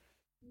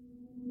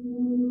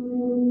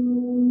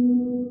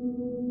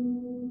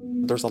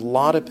 There's a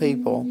lot of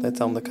people that's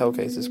on the Cold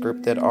Cases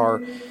group that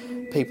are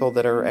people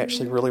that are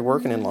actually really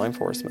working in law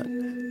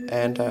enforcement,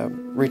 and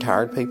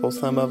retired people,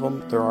 some of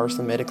them. There are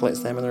some medical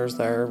examiners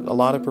there, a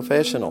lot of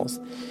professionals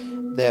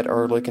that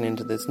are looking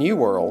into this new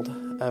world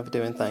of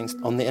doing things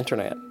on the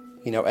internet.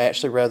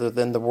 Actually, rather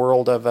than the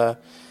world of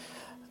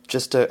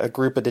just a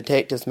group of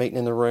detectives meeting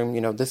in the room,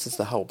 this is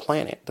the whole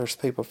planet. There's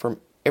people from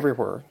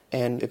everywhere.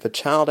 And if a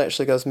child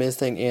actually goes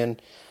missing in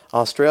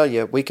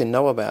Australia, we can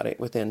know about it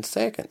within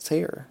seconds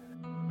here.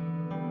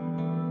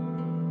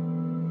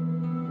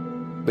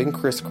 We can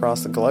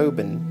crisscross the globe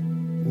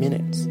in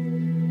minutes.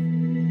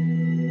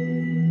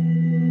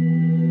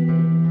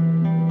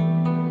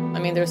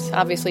 mean, there's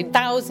obviously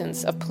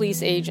thousands of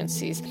police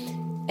agencies.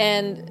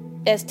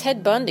 And as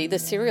Ted Bundy, the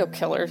serial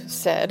killer,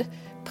 said,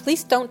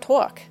 police don't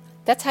talk.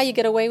 That's how you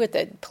get away with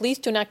it. Police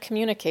do not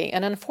communicate.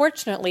 And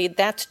unfortunately,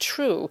 that's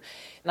true.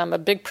 And I'm a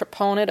big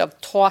proponent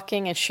of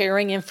talking and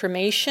sharing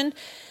information.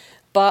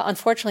 But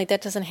unfortunately,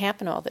 that doesn't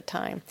happen all the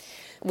time.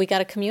 We got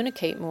to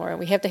communicate more.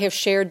 We have to have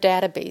shared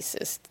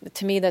databases.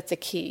 To me, that's a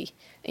key.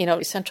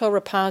 Central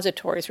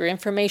repositories where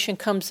information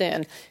comes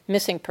in,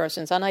 missing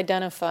persons,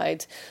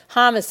 unidentified,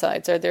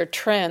 homicides, are there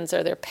trends,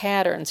 are there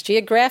patterns,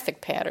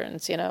 geographic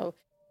patterns,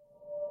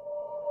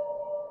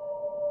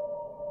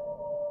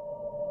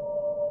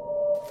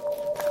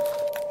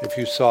 If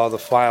you saw the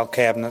file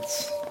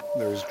cabinets,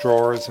 there's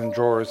drawers and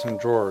drawers and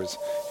drawers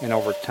in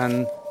over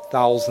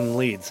 10,000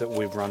 leads that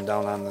we've run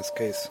down on this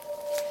case.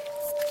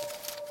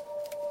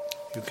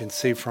 You can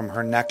see from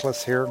her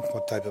necklace here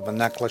what type of a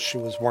necklace she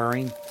was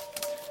wearing.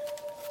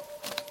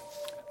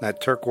 That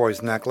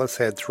turquoise necklace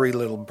had 3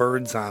 little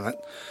birds on it,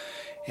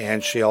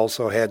 and she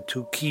also had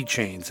 2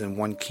 keychains, and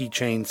one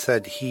keychain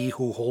said, "He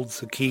who holds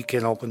the key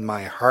can open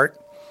my heart,"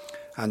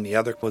 and the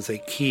other was a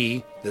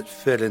key that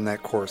fit in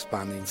that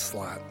corresponding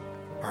slot.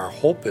 Our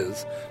hope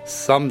is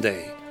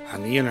someday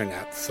on the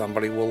internet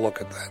somebody will look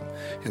at that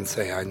and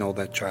say, "I know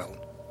that child."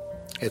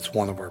 It's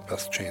one of our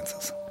best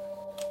chances.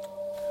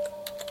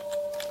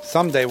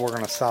 Someday we're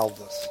going to solve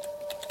this.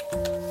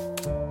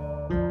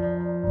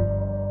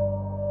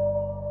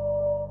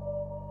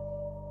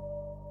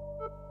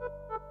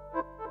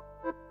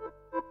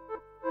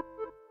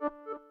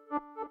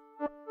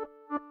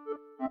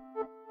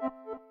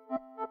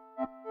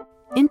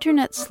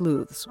 Internet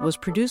Sleuths was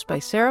produced by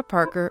Sarah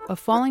Parker of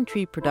Falling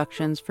Tree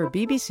Productions for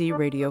BBC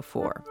Radio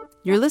 4.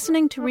 You're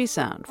listening to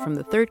Resound from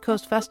the Third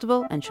Coast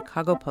Festival and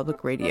Chicago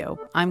Public Radio.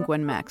 I'm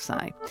Gwen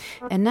Macsai.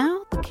 And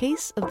now, the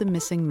case of the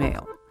missing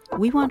male.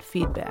 We want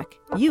feedback.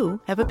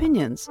 You have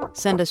opinions.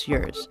 Send us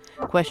yours.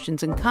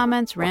 Questions and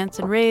comments, rants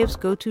and raves,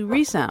 go to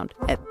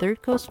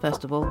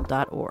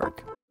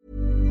resound@thirdcoastfestival.org.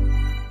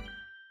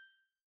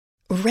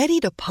 Ready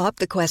to pop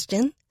the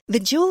question? The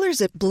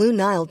jewelers at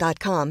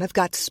BlueNile.com have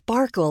got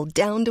sparkle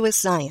down to a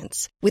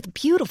science with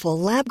beautiful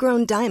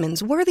lab-grown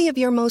diamonds worthy of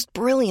your most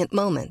brilliant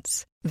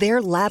moments.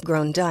 Their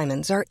lab-grown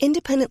diamonds are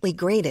independently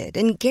graded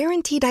and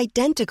guaranteed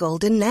identical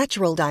to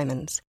natural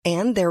diamonds,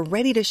 and they're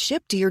ready to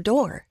ship to your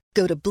door.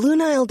 Go to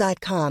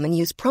BlueNile.com and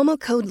use promo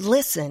code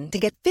LISTEN to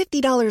get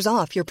 $50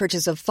 off your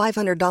purchase of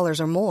 $500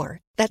 or more.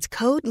 That's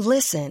code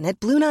LISTEN at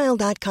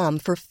BlueNile.com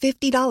for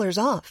 $50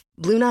 off.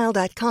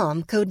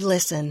 BlueNile.com, code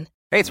LISTEN.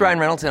 Hey, it's Ryan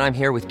Reynolds, and I'm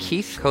here with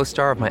Keith,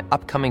 co-star of my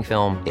upcoming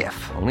film,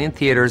 If, only in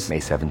theaters May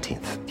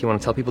 17th. Do you want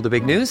to tell people the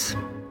big news?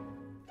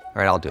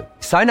 All right, I'll do it.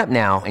 Sign up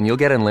now and you'll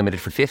get unlimited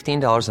for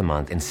 $15 a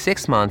month and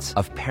 6 months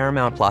of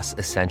Paramount Plus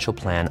Essential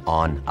Plan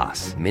on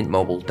us.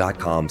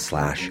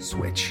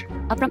 MintMobile.com/switch.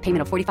 Upfront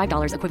payment of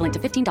 $45 equivalent to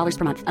 $15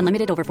 per month.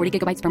 Unlimited over 40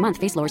 gigabytes per month.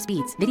 Face lower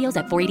speeds. Videos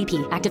at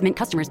 480p. Active Mint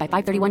customers by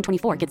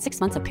 531.24 get 6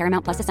 months of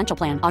Paramount Plus Essential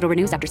Plan. Auto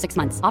renews after 6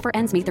 months. Offer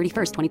ends May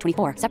 31st,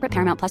 2024. Separate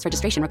Paramount Plus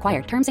registration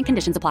required. Terms and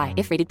conditions apply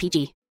if rated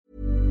PG.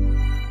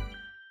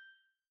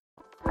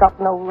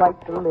 Got no right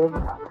to live.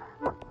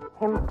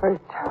 Him first,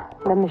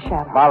 then the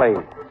shadow. Molly,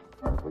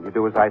 will you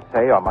do as I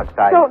say, or must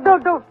I?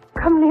 Don't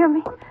come near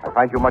me. I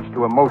find you much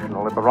too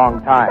emotional at the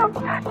wrong time.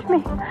 Don't touch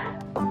me.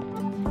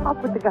 I'll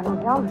put the gun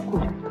away. I'll listen to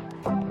you.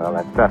 Well,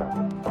 that's better.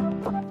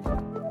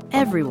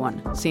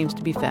 Everyone seems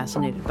to be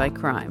fascinated by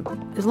crime,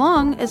 as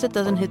long as it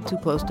doesn't hit too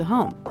close to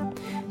home.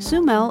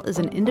 Sue Mell is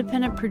an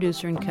independent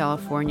producer in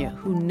California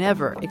who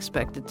never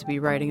expected to be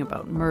writing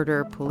about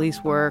murder,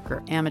 police work,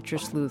 or amateur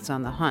sleuths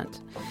on the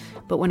hunt.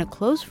 But when a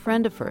close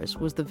friend of hers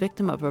was the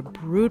victim of a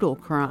brutal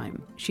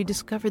crime, she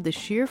discovered the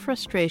sheer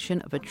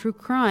frustration of a true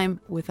crime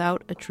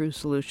without a true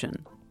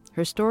solution.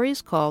 Her story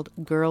is called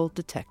Girl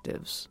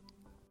Detectives.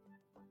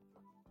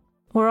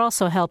 We're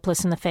also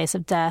helpless in the face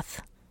of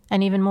death,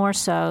 and even more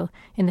so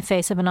in the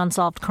face of an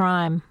unsolved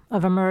crime,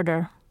 of a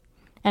murder.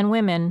 And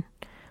women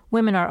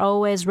are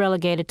always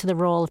relegated to the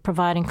role of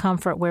providing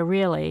comfort where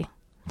really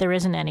there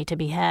isn't any to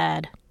be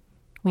had.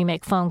 We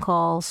make phone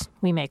calls,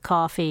 we make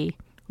coffee,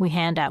 we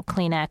hand out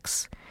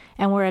Kleenex,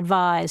 and we're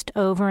advised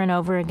over and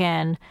over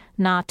again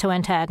not to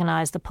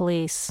antagonize the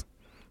police.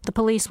 The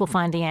police will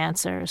find the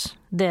answers.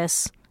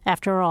 This,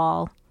 after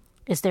all,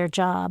 is their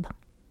job.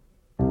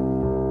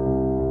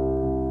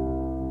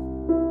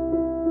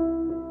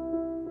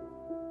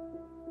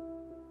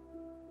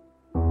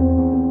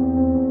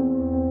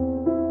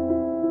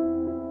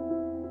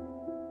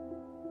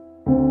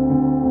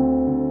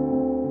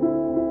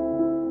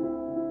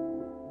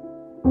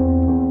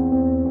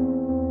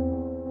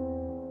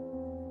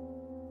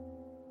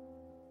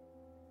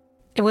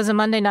 It was a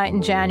Monday night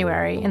in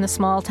January in the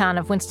small town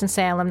of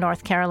Winston-Salem,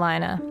 North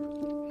Carolina.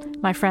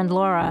 My friend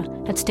Laura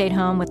had stayed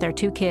home with their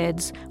 2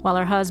 kids while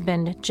her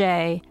husband,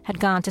 Jay, had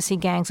gone to see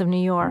Gangs of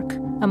New York,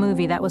 a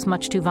movie that was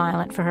much too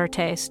violent for her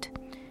taste.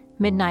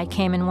 Midnight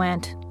came and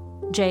went.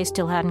 Jay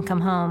still hadn't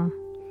come home.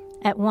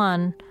 At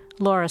 1,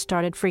 Laura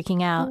started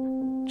freaking out.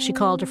 She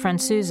called her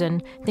friend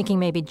Susan, thinking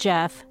maybe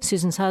Jeff,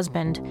 Susan's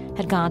husband,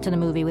 had gone to the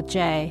movie with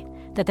Jay.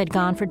 that they'd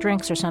gone for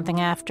drinks or something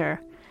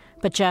after,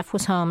 but Jeff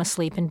was home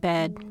asleep in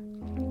bed.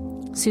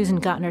 Susan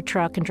got in her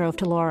truck and drove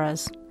to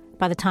Laura's.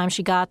 By the time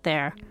she got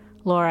there,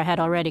 Laura had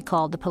already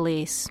called the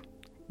police.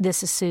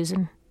 This is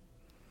Susan.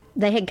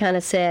 They had kind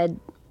of said,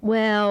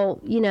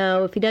 well,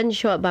 if he doesn't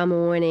show up by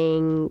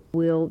morning,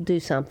 we'll do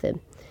something.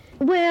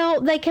 Well,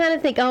 they kind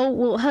of think,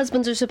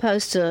 husbands are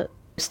supposed to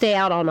stay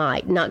out all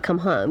night and not come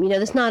home.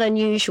 That's not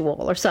unusual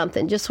or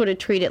something. Just sort of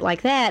treat it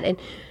like that. And,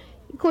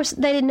 of course,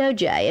 they didn't know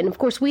Jay. And, of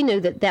course, we knew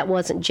that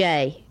wasn't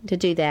Jay to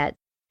do that.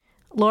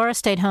 Laura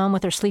stayed home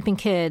with her sleeping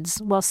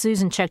kids while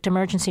Susan checked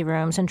emergency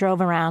rooms and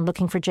drove around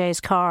looking for Jay's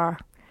car.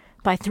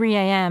 By 3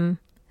 a.m.,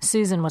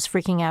 Susan was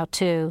freaking out,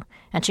 too,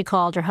 and she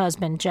called her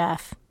husband,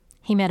 Jeff.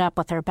 He met up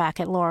with her back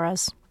at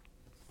Laura's.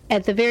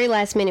 At the very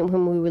last minute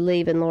when we were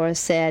leaving, Laura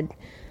said,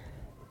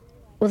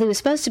 well, he was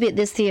supposed to be at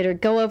this theater.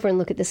 Go over and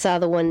look at this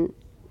other one.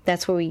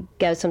 That's where we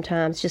go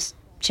sometimes. Just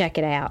check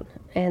it out.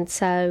 And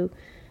so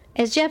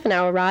as Jeff and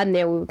I were riding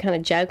there, we were kind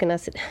of joking. I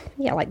said,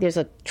 like there's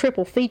a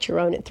triple feature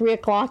on at 3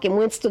 o'clock in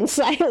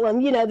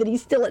Winston-Salem, that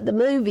he's still at the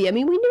movie. I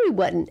mean, we knew he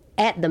wasn't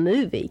at the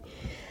movie.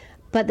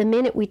 But the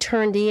minute we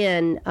turned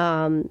in,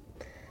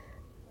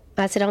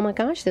 I said, oh, my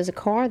gosh, there's a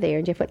car there.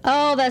 And Jeff went,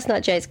 oh, that's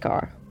not Jay's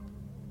car.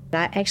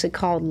 I actually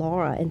called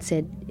Laura and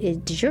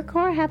said, does your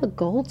car have a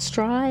gold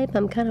stripe?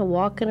 I'm kind of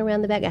walking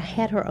around the back. I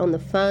had her on the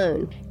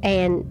phone.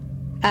 And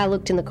I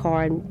looked in the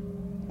car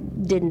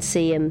and didn't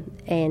see him.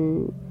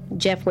 And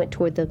Jeff went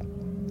toward the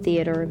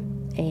theater.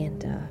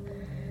 And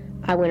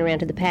I went around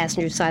to the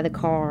passenger side of the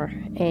car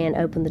and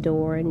opened the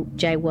door. And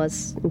Jay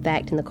was, in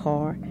fact, in the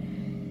car.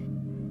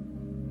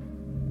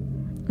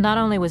 Not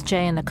only was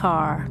Jay in the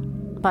car,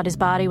 but his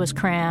body was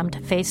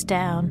crammed, face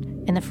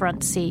down, in the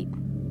front seat.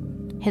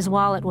 His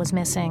wallet was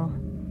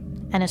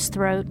missing, and his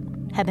throat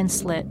had been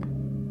slit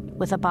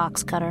with a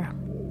box cutter.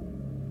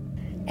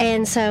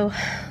 And so,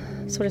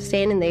 sort of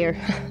standing there,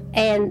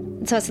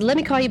 and so I said, let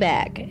me call you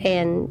back.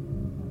 And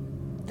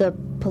the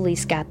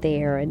police got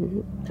there,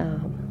 and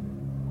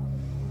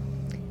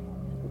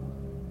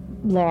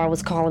Laura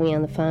was calling me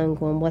on the phone,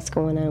 going, what's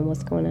going on,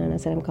 what's going on? I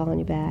said, I'm calling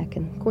you back.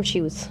 And, of course,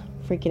 she was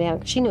freaking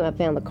out. She knew I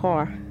found the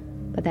car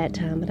by that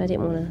time, but I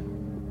didn't want to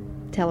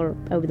tell her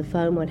over the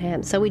phone what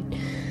happened. So we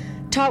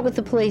talked with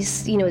the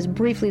police, as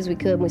briefly as we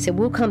could, and we said,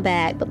 we'll come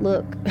back, but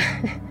look,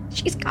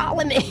 she's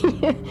calling me.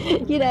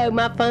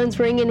 My phone's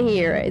ringing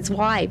here. It's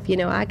wife.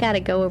 I got to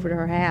go over to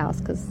her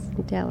house because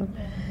I tell her.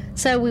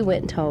 So we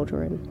went and told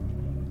her,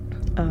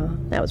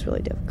 and that was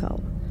really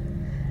difficult.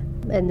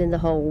 And then the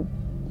whole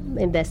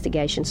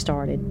investigation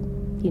started,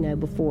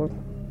 before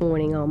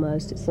morning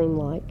almost. It seemed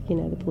like,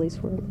 the police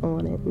were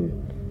on it.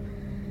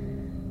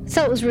 And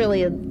so it was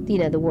really,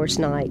 the worst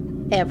night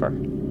ever.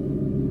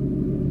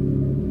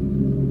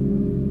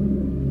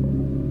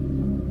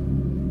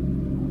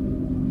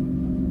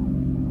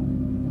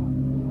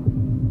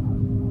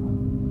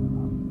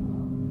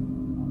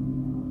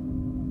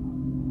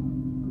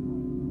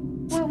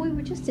 Well, we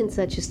were just in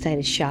such a state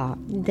of shock.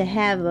 To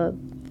have a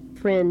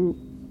friend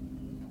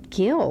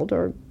killed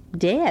or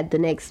dead the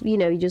next,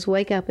 you just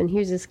wake up and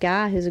here's this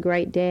guy who's a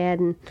great dad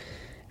and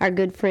our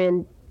good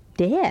friend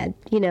dead,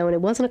 and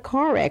it wasn't a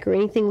car wreck or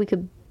anything we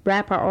could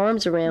wrap our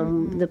arms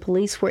around. Mm-hmm. The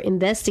police were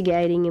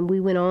investigating, and we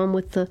went on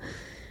with the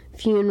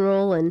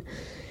funeral, and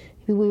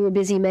we were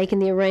busy making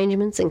the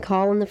arrangements and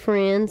calling the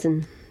friends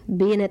and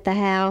being at the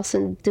house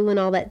and doing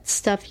all that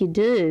stuff you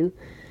do.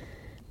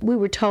 We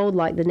were told,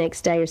 like, the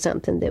next day or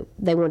something that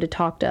they wanted to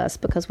talk to us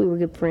because we were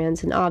good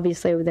friends, and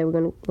obviously they were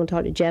going to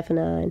talk to Jeff and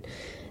I. And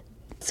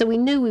so we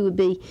knew we would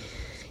be,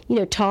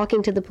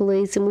 talking to the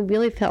police, and we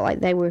really felt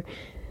like they were,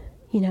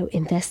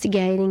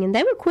 investigating. And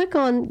they were quick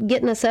on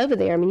getting us over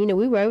there. I mean,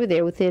 we were over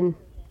there within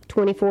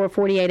 24 or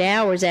 48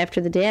 hours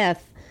after the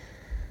death.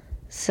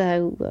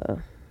 So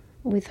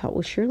we thought,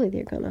 well, surely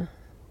they're going to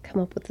come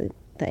up with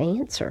the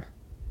answer.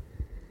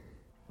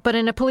 But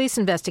in a police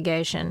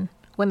investigation,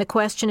 when the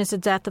question is the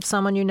death of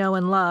someone you know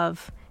and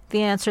love,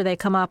 the answer they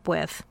come up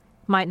with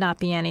might not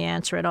be any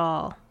answer at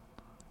all.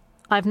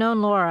 I've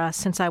known Laura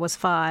since I was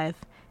 5,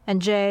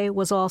 and Jay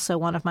was also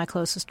one of my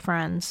closest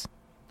friends.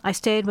 I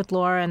stayed with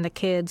Laura and the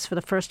kids for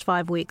the first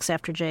 5 weeks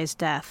after Jay's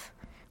death.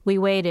 We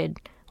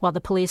waited while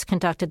the police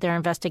conducted their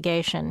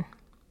investigation.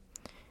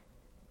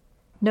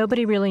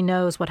 Nobody really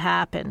knows what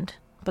happened,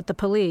 but the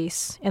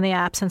police, in the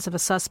absence of a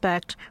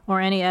suspect or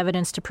any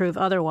evidence to prove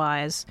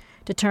otherwise,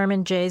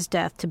 determined Jay's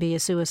death to be a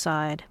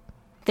suicide.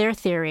 Their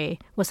theory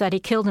was that he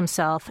killed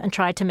himself and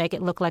tried to make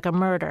it look like a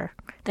murder,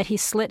 that he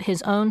slit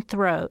his own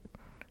throat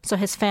so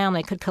his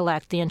family could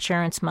collect the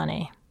insurance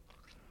money.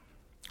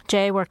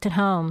 Jay worked at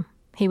home.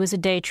 He was a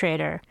day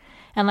trader,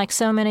 and like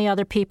so many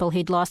other people,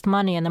 he'd lost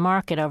money in the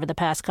market over the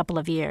past couple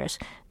of years.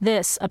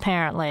 This,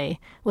 apparently,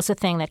 was the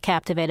thing that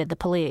captivated the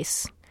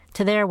police.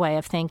 To their way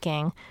of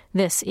thinking,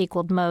 this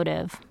equaled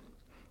motive.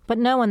 But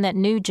no one that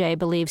knew Jay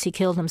believes he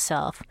killed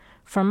himself,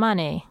 for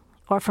money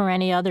or for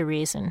any other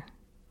reason.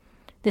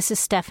 This is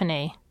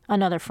Stephanie,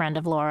 another friend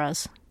of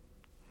Laura's.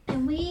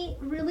 And we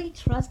really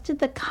trusted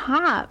the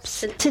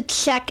cops to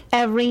check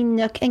every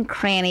nook and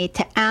cranny,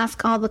 to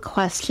ask all the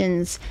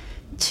questions,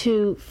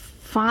 to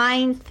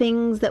find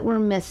things that were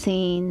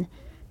missing.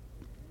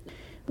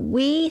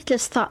 We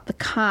just thought the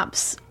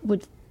cops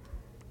would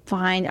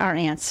find our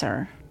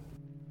answer.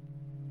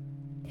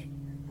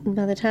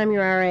 By the time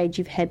you're our age,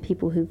 you've had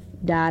people who've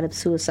died of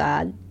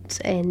suicides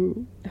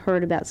and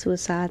heard about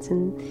suicides,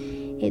 and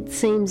it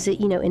seems that,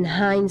 in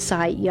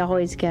hindsight, you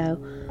always go,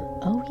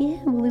 oh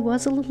yeah, well, he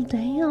was a little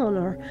down,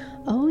 or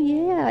oh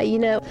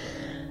yeah,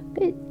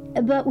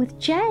 But with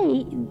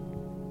Jay,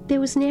 there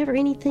was never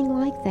anything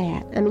like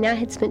that. I mean, I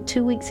had spent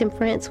 2 weeks in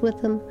France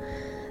with them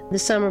the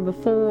summer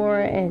before,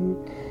 and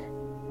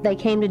they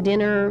came to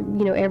dinner,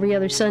 every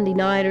other Sunday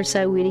night or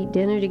so. We'd eat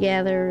dinner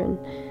together, and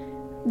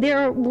there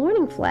are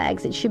warning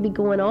flags that should be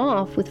going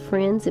off with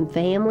friends and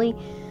family.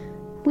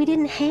 We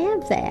didn't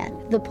have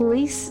that. The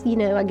police,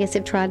 I guess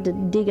have tried to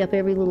dig up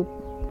every little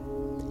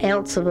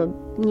ounce of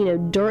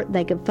dirt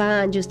they could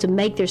find just to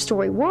make their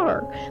story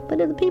work. But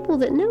to the people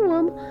that knew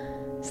them,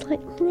 it's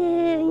like,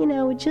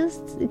 nah,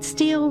 it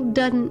still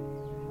doesn't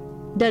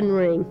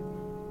ring.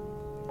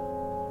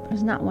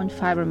 There's not one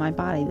fiber in my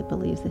body that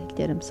believes that he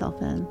did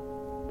himself in.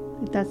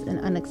 That's an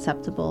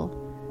unacceptable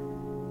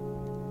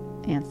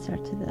answer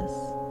to this.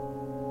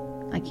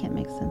 I can't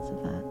make sense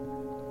of that.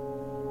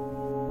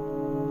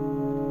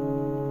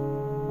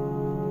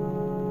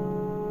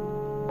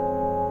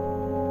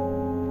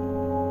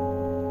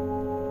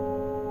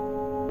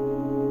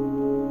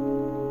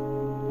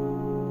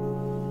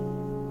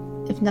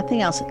 If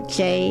nothing else,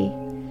 Jay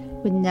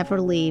would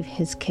never leave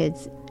his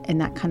kids in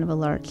that kind of a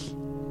lurch.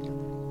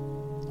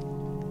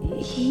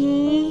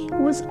 He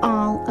was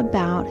all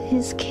about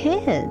his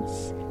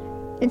kids.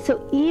 And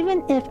so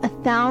even if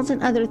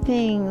 1,000 other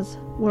things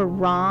were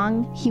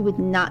wrong, he would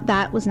not,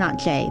 that was not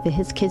Jay. That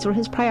his kids were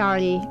his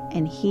priority,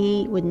 and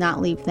he would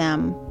not leave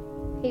them.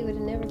 He would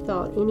have never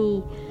thought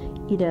any,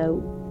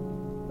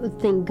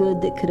 thing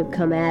good that could have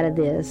come out of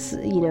this,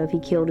 if he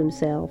killed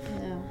himself.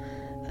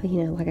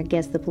 Like I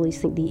guess the police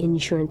think the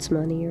insurance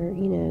money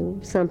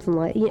or, something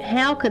like,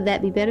 how could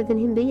that be better than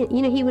him being,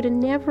 he would have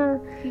never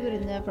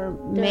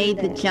made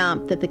the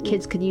jump that the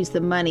kids could use the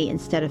money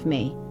instead of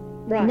me.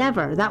 Right.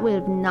 Never. That would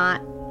have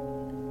not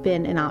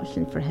been an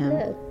option for him.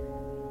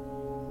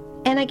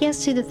 No. And I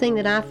guess, too, the thing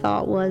that I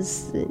thought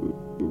was,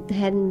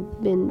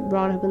 hadn't been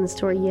brought up in the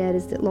story yet,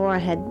 is that Laura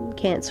had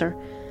cancer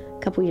a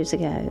couple years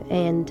ago,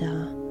 and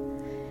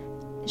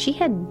she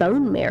had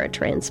bone marrow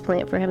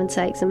transplant, for heaven's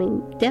sakes. I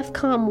mean,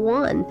 DEFCON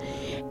 1.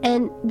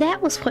 And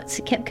that was what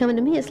kept coming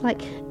to me. It's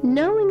like,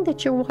 knowing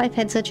that your wife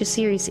had such a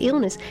serious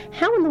illness,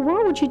 how in the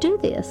world would you do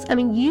this? I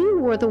mean, you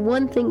were the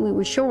one thing we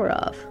were sure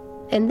of.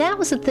 And that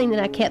was the thing that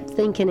I kept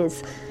thinking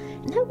is,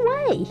 no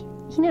way.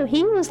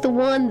 He was the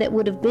one that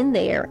would have been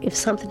there if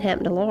something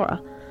happened to Laura.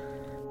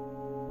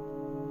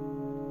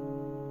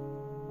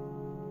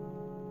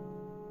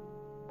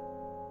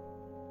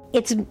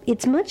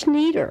 It's much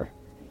neater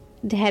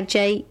to have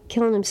Jay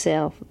killing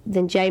himself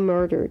than Jay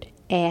murdered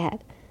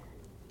at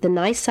the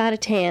nice side of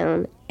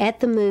town,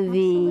 at the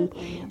movie,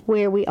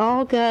 where we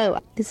all go.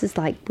 This is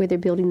like where they're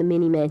building the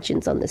mini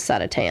mansions on this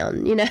side of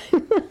town,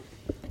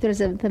 There's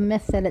the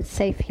myth that it's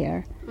safe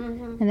here,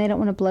 and they don't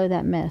want to blow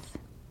that myth.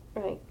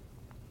 Right.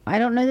 I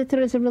don't know that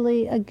there is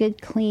a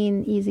good,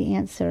 clean, easy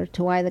answer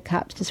to why the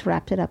cops just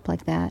wrapped it up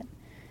like that.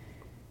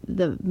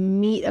 The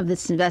meat of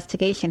this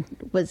investigation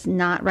was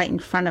not right in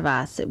front of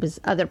us. It was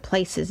other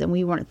places, and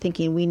we weren't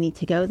thinking we need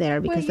to go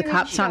there because the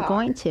cops aren't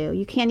going to.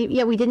 You can't.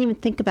 We didn't even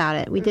think about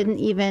it. We didn't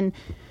even.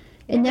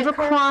 It never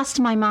crossed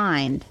my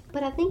mind.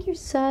 But I think you're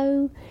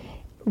so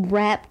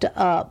wrapped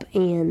up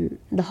in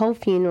the whole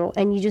funeral,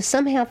 and you just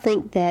somehow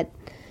think that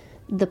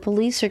the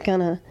police are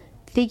going to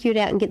figure it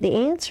out and get the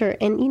answer.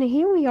 And,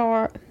 here we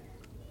are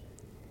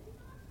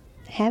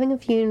having a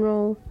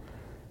funeral,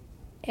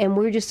 and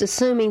we're just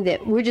assuming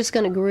that we're just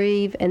going to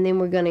grieve, and then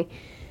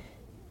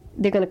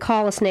they're going to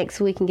call us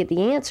next week and get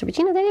the answer. But,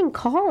 they didn't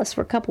call us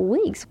for a couple of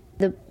weeks.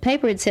 The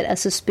paper had said a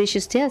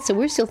suspicious death, so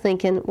we're still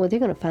thinking, well, they're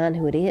going to find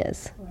who it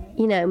is.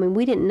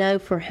 We didn't know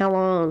for how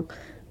long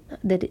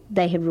that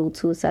they had ruled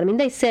suicide. I mean,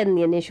 they said in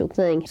the initial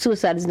thing,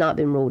 suicide has not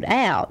been ruled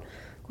out.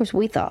 Of course,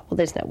 we thought, well,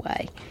 there's no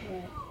way.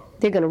 Right.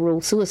 They're going to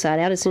rule suicide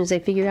out as soon as they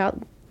figure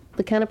out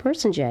the kind of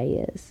person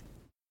Jay is.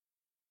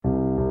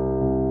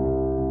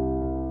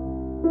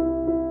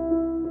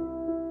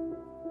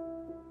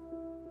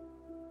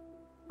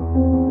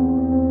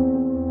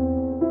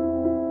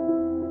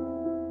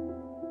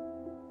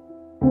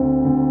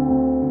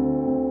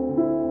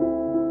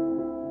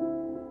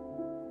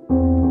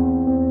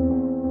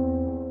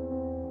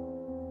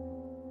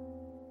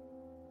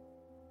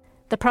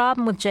 The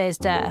problem with Jay's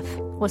death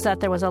was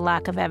that there was a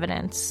lack of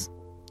evidence.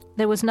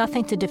 There was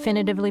nothing to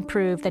definitively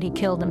prove that he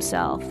killed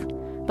himself,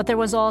 but there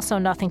was also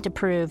nothing to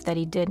prove that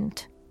he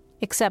didn't,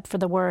 except for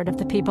the word of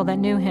the people that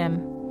knew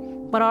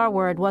him. But our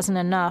word wasn't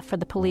enough for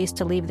the police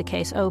to leave the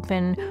case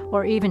open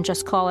or even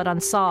just call it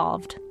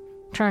unsolved.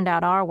 Turned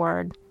out our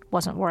word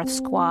wasn't worth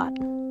squat.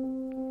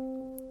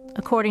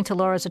 According to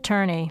Laura's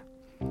attorney,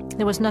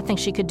 there was nothing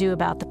she could do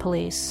about the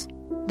police.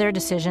 Their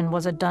decision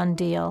was a done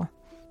deal.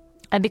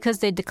 And because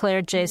they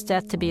declared Jay's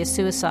death to be a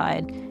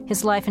suicide,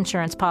 his life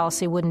insurance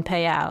policy wouldn't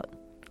pay out.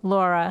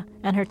 Laura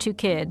and her 2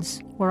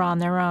 kids were on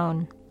their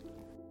own.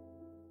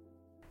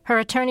 Her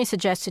attorney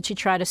suggested she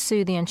try to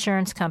sue the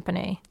insurance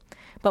company,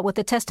 but with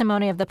the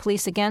testimony of the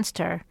police against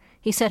her,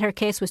 he said her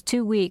case was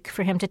too weak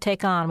for him to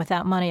take on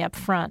without money up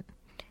front.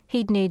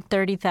 He'd need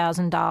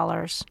 $30,000,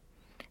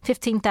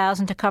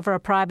 $15,000 to cover a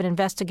private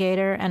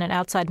investigator and an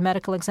outside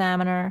medical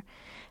examiner,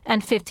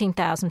 and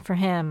 $15,000 for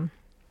him.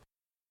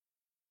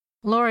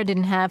 Laura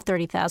didn't have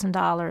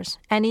 $30,000,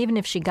 and even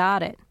if she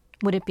got it,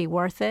 would it be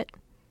worth it?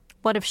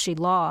 What if she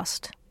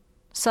lost?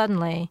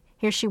 Suddenly,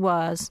 here she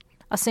was,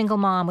 a single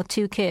mom with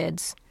 2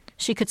 kids.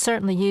 She could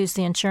certainly use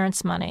the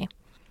insurance money.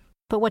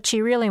 But what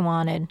she really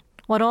wanted,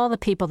 what all the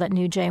people that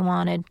knew Jay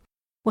wanted,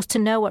 was to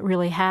know what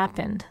really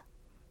happened.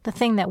 The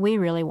thing that we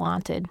really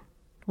wanted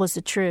was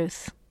the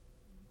truth.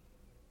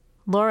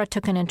 Laura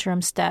took an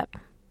interim step.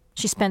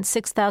 She spent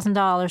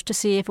 $6,000 to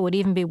see if it would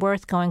even be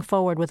worth going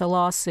forward with a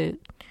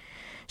lawsuit.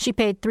 She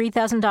paid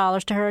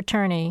 $3,000 to her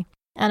attorney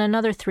and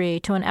another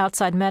 $3,000 to an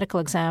outside medical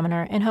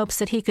examiner in hopes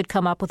that he could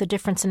come up with a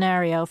different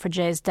scenario for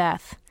Jay's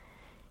death.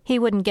 He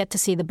wouldn't get to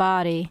see the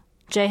body.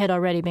 Jay had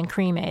already been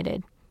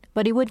cremated.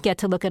 But he would get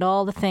to look at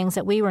all the things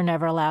that we were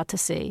never allowed to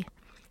see.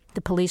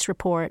 The police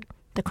report,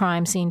 the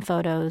crime scene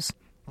photos,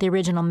 the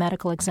original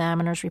medical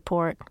examiner's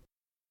report.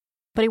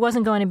 But he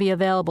wasn't going to be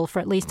available for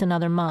at least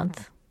another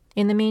month.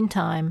 In the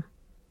meantime,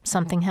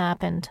 something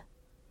happened.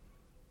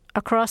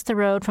 Across the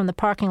road from the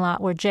parking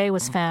lot where Jay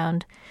was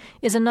found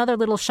is another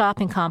little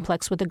shopping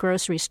complex with a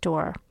grocery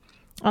store.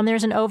 And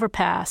there's an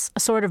overpass, a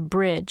sort of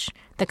bridge,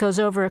 that goes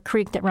over a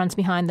creek that runs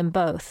behind them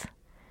both.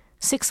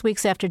 6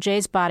 weeks after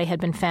Jay's body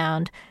had been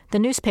found, the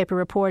newspaper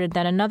reported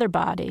that another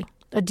body,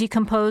 a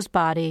decomposed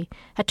body,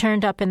 had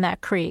turned up in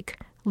that creek,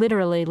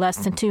 literally less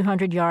than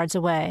 200 yards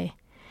away.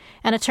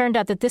 And it turned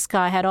out that this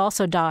guy had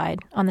also died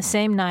on the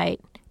same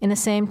night, in the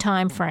same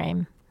time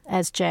frame,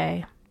 as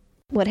Jay.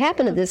 What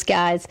happened to this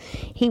guy is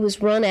he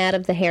was run out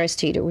of the Harris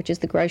Teeter, which is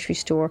the grocery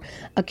store,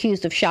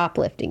 accused of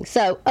shoplifting.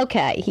 So,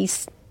 okay,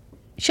 he's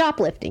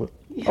shoplifting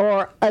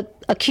or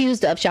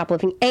accused of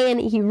shoplifting, and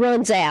he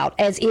runs out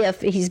as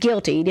if he's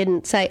guilty. He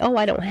didn't say, oh,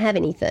 I don't have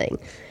anything.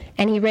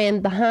 And he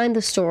ran behind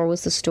the store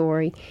was the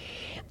story,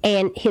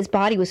 and his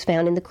body was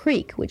found in the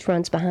creek, which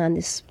runs behind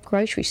this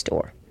grocery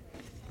store.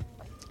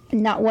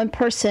 Not one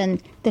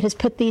person that has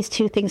put these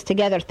 2 things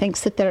together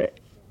thinks that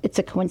it's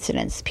a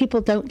coincidence.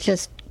 People don't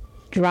just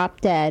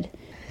drop dead.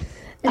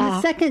 And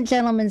the second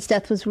gentleman's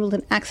death was ruled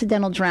an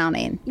accidental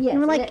drowning. Yes, and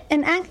we're like,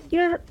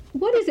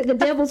 what is it, the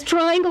Devil's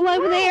Triangle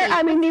over there?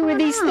 I mean, there were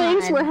these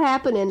things were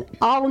happening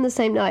all in the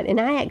same night. And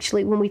I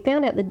actually, when we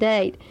found out the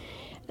date,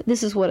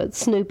 this is what a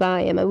snoop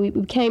I am. We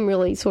became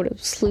really sort of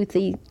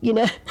sleuthy,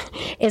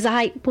 as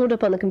I pulled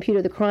up on the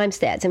computer the crime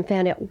stats and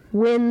found out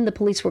when the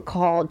police were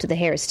called to the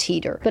Harris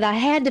Teeter. But I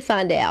had to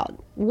find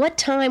out, what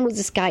time was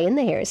this guy in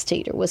the Harris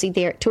Teeter? Was he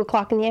there at 2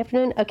 o'clock in the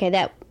afternoon? Okay,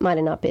 that might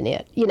have not been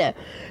it,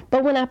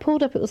 But when I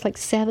pulled up, it was like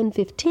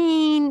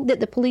 7:15 that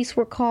the police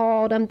were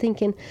called. I'm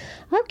thinking,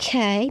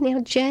 okay,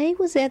 now Jay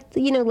was at,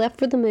 left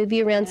for the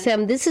movie around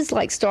 7. This is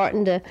like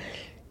starting to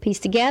piece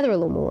together a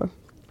little more.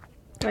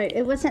 Right.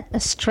 It wasn't a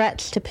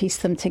stretch to piece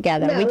them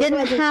together. No, we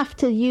didn't have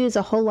to use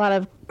a whole lot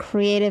of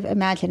creative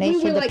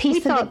imagination to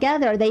piece them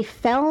together. They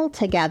fell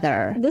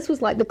together. This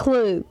was like the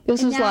clue.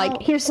 This was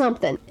like, here's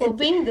something. Well,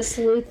 being the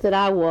sleuth that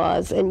I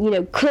was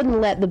and, couldn't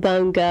let the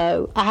bone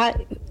go, I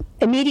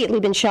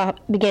immediately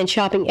began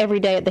shopping every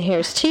day at the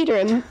Harris Teeter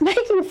and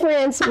making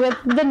friends with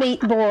the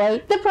meat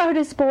boy, the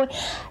produce boy.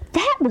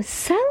 That was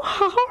so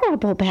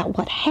horrible about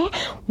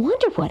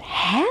wonder what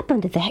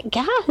happened to that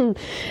guy who,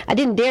 I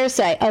didn't dare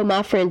say, oh,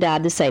 my friend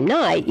died the same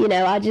night.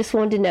 I just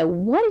wanted to know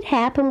what had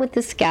happened with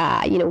this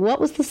guy.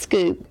 What was the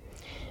scoop?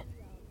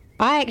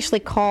 I actually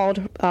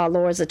called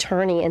Laura's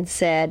attorney and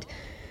said,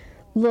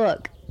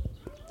 look,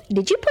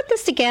 did you put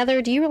this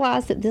together? Do you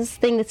realize that this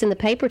thing that's in the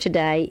paper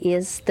today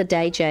is the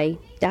day Jay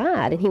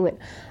died? And he went,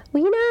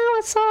 well,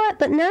 I saw it,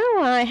 but no,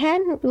 I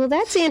hadn't. Well,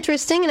 that's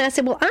interesting. And I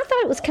said, well, I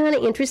thought it was kind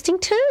of interesting,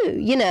 too,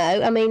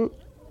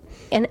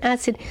 And I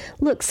said,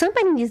 look,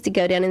 somebody needs to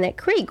go down in that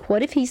creek.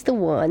 What if he's the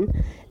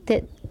one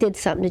that did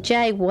something to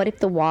Jay? What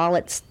if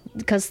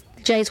because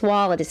Jay's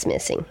wallet is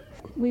missing?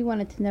 We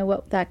wanted to know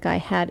what that guy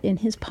had in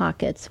his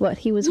pockets, what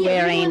he was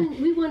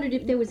wearing. We wondered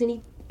if there was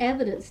any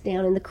evidence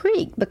down in the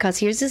creek, because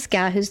here's this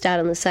guy who's died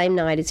on the same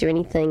night. Is there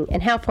anything?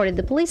 And how far did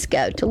the police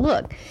go to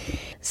look?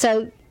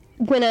 So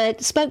when I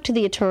spoke to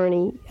the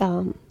attorney,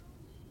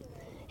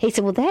 he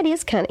said, well, that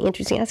is kind of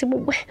interesting. I said,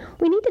 well,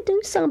 we need to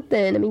do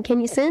something. Can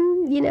you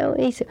send,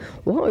 He said,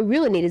 well, what we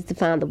really need is to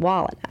find the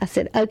wallet. I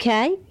said,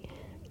 okay,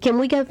 can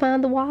we go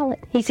find the wallet?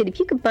 He said, if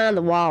you can find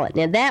the wallet,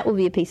 now that will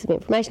be a piece of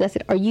information. I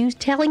said, are you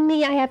telling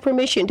me I have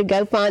permission to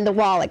go find the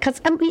wallet? Because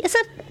it's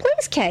a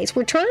police case.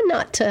 We're trying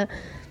not to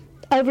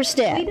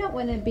overstep. We don't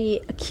want to be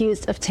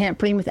accused of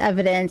tampering with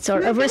evidence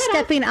or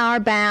overstepping our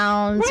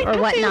bounds or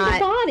whatnot. The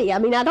body. I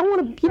don't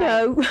want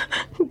to,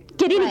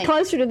 get any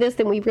closer to this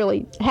than we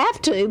really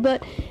have to,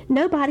 but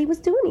nobody was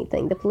doing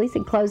anything. The police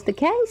had closed the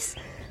case.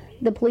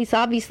 the police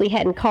obviously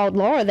hadn't called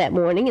Laura that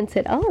morning and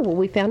said, oh, well,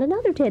 we found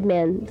another dead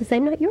man the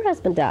same night your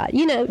husband died.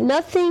 You know,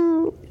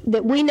 nothing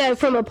that we know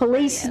from a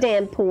police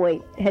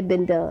standpoint had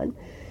been done.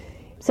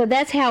 So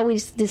that's how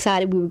we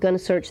decided we were going to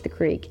search the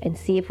creek and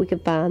see if we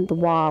could find the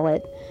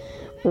wallet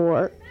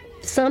or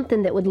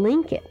something that would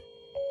link it.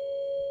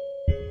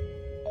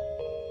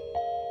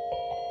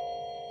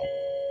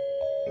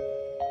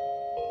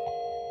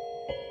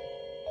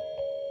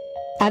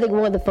 I think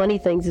one of the funny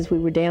things is we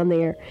were down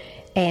there,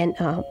 and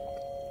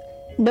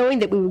knowing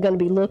that we were going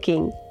to be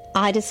looking,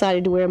 I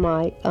decided to wear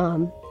my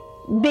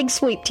Big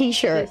Sweep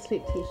T-shirt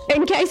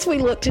in case we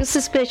looked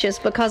suspicious,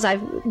 because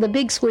the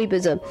Big Sweep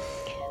is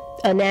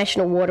a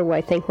national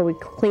waterway thing where we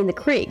clean the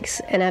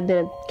creeks, and I've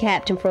been a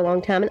captain for a long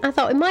time, and I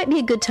thought it might be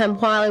a good time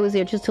while I was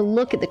there just to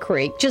look at the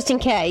creek, just in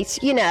case,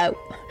 you know.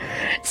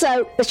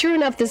 So sure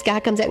enough, this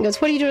guy comes out and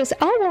goes, what are you doing? I said,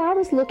 oh, well, I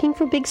was looking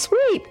for Big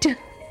Sweep.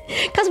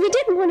 Because we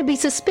didn't want to be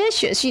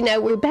suspicious, you know.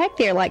 We were back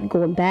there, like,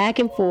 going back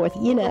and forth,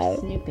 you know.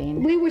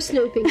 We were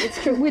snooping.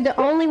 It's true. We're the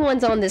only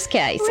ones on this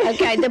case,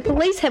 okay? The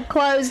police have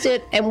closed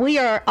it, and we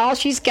are all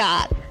she's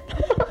got.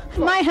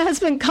 My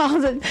husband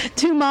calls it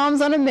Two Moms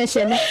on a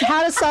Mission.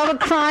 How to solve a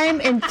crime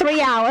in 3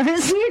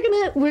 hours.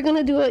 We're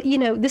gonna do a, you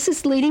know, this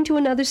is leading to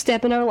another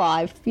step in our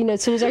life. You know,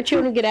 as soon as our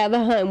children get out of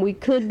the home, we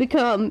could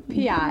become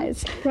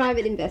PIs,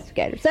 private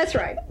investigators. That's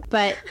right.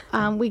 But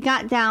we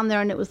got down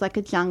there, and it was like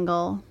a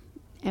jungle,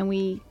 and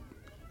we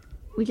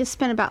just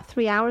spent about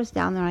 3 hours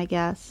down there, I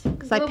guess,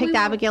 because I picked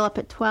Abigail up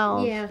at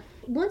 12. Yeah.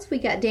 Once we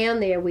got down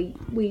there, we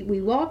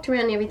walked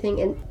around and everything,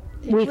 and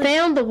we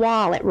found the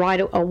wallet right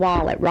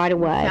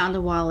away. Found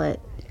a wallet,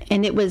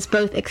 and it was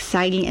both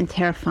exciting and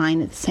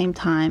terrifying at the same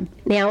time.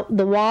 Now,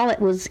 the wallet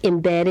was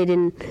embedded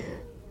in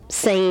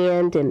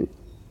sand, and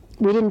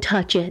we didn't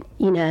touch it,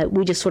 you know.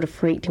 We just sort of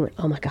freaked and went,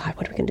 oh my God,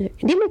 what are we going to do?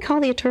 And didn't we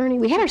call the attorney?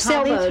 We had our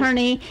cell phones. The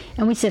attorney,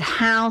 and we said,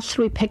 how should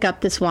we pick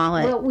up this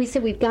wallet? Well, we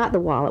said, we've got the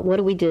wallet. What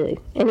do we do?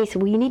 And he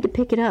said, well, you need to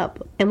pick it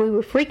up. And we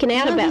were freaking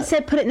out about it. He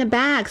said, put it in a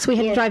bag, so we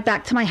had to drive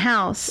back to my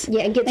house.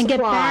 Yeah, and get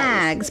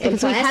bags,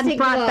 because we hadn't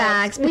brought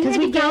bags. Because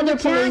we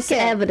gathered police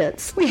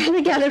evidence. We had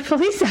to gather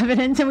police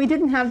evidence, and we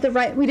didn't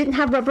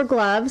have rubber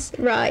gloves.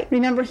 Right.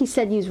 Remember, he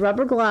said, use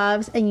rubber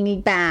gloves, and you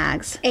need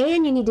bags.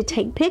 And you need to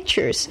take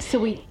pictures. So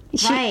we...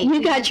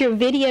 You got your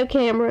video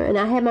camera, and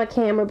I had my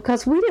camera,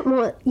 because we didn't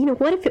want, you know,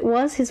 what if it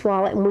was his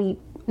wallet and we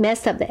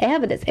messed up the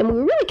evidence? And we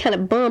were really kind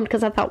of bummed,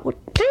 because I thought, well,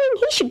 dang,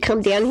 he should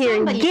come down here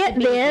and get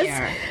this.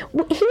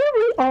 Well, here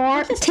we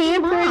are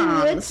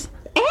tampering with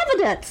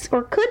evidence,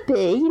 or could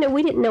be. You know,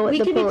 we didn't know at the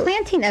point. We could be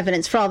planting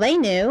evidence for all they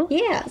knew.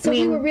 Yeah, so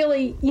we were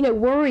really, you know,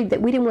 worried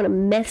that we didn't want to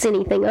mess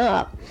anything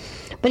up.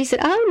 But he said,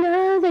 oh,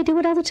 no, they do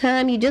it all the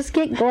time. You just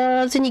get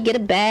gloves and you get a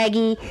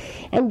baggie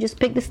and just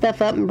pick the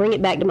stuff up and bring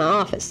it back to my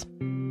office.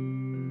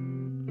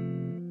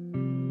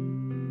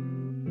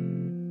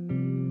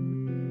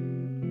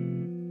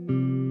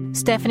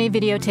 Stephanie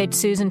videotaped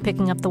Susan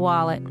picking up the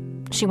wallet.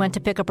 She went to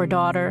pick up her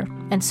daughter,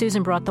 and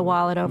Susan brought the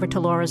wallet over to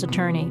Laura's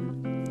attorney.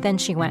 Then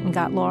she went and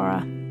got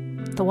Laura.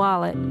 The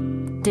wallet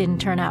didn't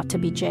turn out to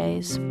be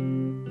Jay's.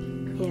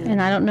 Yeah.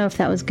 And I don't know if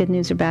that was good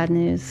news or bad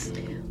news.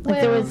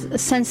 Like, there was a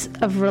sense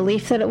of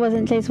relief that it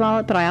wasn't Jay's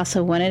wallet, but I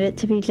also wanted it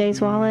to be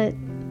Jay's wallet.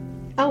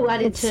 Oh, I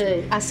did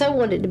too. I so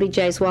wanted it to be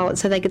Jay's wallet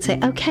so they could say,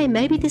 okay,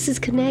 maybe this is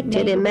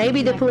connected, and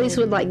maybe the police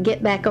would, like,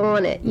 get back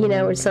on it, you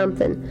know, or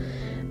something.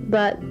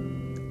 But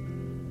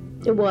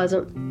it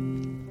wasn't.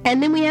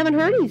 And then we haven't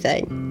heard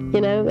anything, you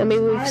know. I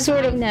mean, we've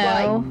sort of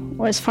know,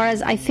 or as far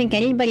as I think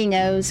anybody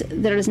knows,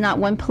 there is not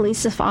one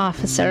police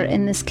officer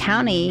in this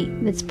county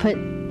that's put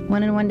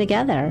one and one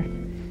together.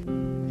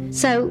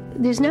 So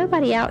there's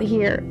nobody out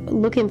here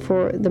looking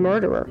for the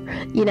murderer,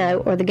 you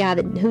know, or the guy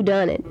who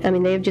done it. I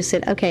mean, they've just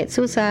said, okay, it's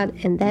suicide,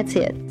 and that's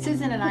it.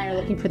 Susan and I are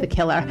looking for the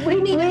killer.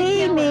 We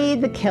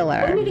need the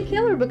killer. We need a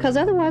killer, because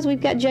otherwise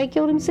we've got Jay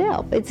killed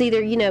himself. It's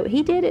either, you know,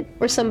 he did it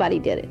or somebody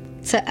did it.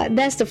 So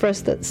that's the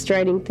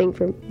frustrating thing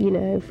for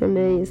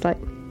me. It's like,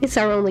 it's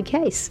our only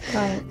case.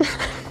 Right.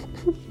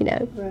 You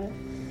know.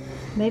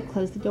 Right. They've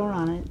closed the door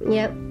on it.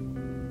 Yep.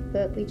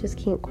 But we just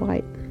can't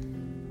quite.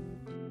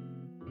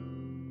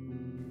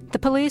 The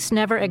police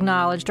never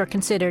acknowledged or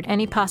considered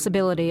any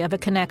possibility of a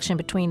connection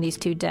between these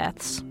two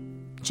deaths.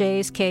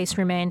 Jay's case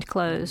remained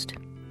closed.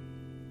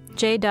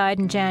 Jay died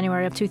in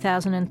January of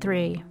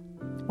 2003.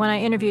 When I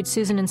interviewed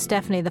Susan and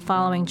Stephanie the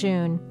following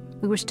June,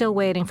 we were still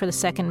waiting for the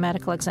second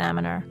medical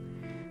examiner.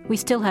 We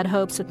still had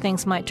hopes that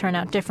things might turn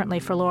out differently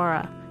for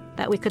Laura,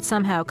 that we could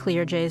somehow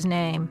clear Jay's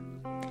name.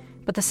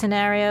 But the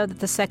scenario that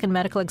the second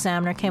medical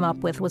examiner came up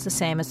with was the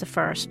same as the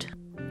first.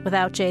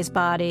 Without Jay's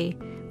body,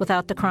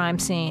 without the crime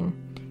scene,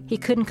 he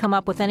couldn't come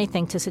up with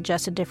anything to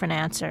suggest a different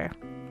answer.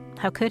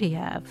 How could he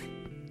have?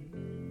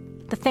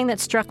 The thing that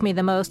struck me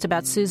the most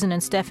about Susan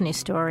and Stephanie's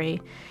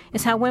story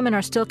is how women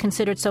are still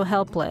considered so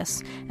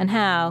helpless, and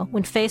how,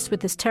 when faced with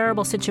this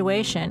terrible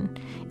situation,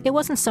 it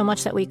wasn't so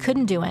much that we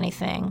couldn't do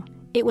anything.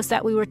 It was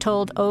that we were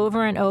told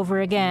over and over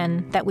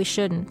again that we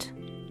shouldn't.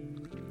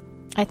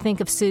 I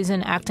think of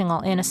Susan acting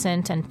all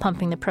innocent and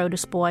pumping the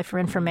produce boy for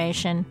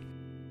information.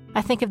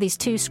 I think of these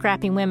two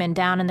scrappy women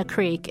down in the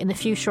creek in the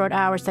few short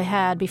hours they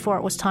had before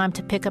it was time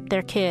to pick up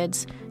their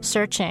kids,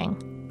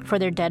 searching for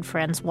their dead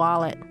friend's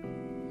wallet.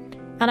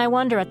 And I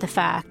wonder at the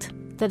fact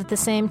that at the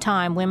same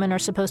time women are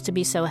supposed to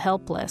be so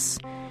helpless,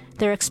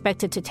 they're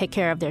expected to take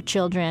care of their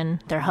children,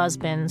 their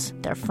husbands,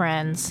 their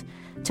friends,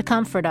 to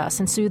comfort us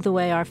and soothe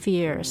away our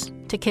fears,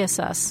 to kiss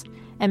us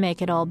and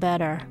make it all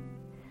better.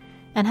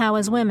 And how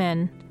as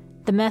women,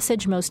 the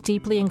message most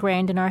deeply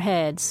ingrained in our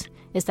heads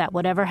is that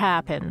whatever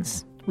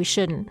happens, we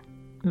shouldn't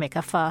make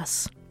a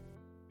fuss.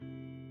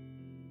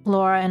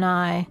 Laura and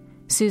I,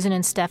 Susan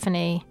and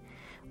Stephanie,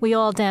 we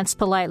all danced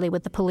politely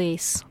with the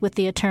police, with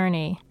the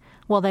attorney,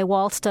 while they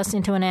waltzed us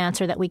into an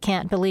answer that we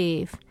can't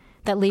believe,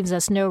 that leaves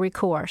us no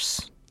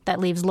recourse, that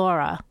leaves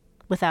Laura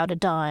without a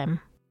dime.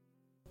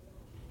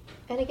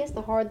 And I guess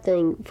the hard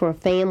thing for a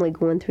family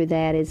going through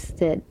that is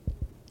that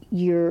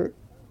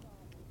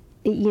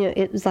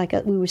it was like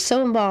we were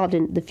so involved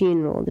in the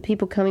funeral, the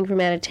people coming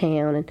from out of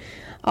town, and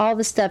all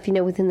the stuff,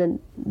 within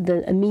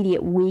the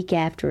immediate week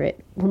after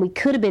it, when we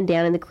could have been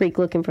down in the creek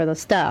looking for the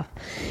stuff,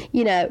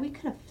 We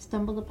could have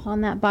stumbled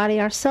upon that body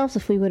ourselves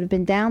if we would have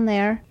been down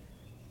there.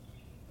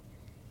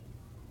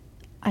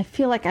 I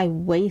feel like I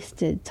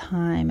wasted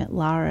time at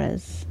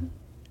Laura's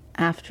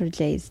after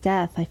Jay's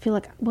death. I feel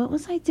like, what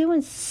was I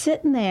doing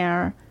sitting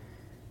around,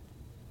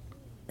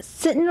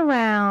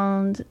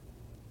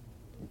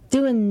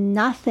 doing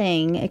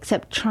nothing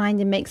except trying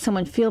to make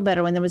someone feel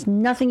better when there was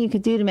nothing you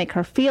could do to make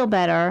her feel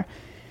better?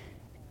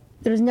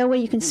 There's no way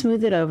you can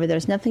smooth it over.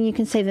 There's nothing you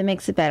can say that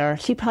makes it better.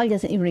 She probably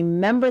doesn't even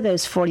remember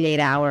those 48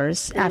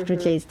 hours after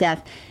Jay's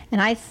death. And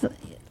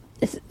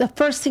the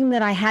first thing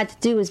that I had to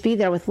do was be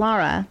there with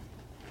Laura.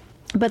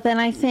 But then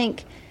I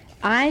think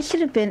I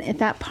should have been at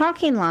that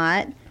parking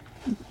lot.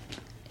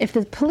 If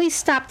the police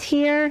stopped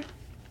here,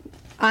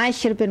 I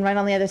should have been right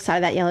on the other side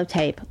of that yellow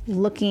tape,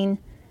 looking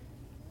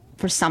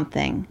for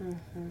something.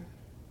 Mm-hmm.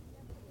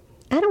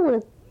 I don't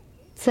want to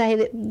say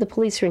that the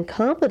police are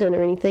incompetent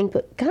or anything,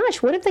 but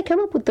gosh, what if they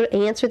come up with the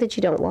answer that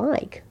you don't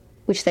like,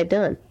 which they've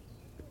done?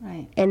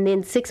 Right. And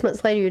then 6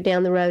 months later, you're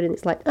down the road and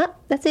it's like, oh,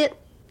 that's it.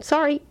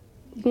 Sorry.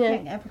 You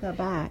can't ever go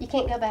back. You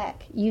can't go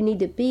back. You need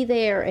to be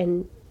there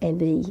and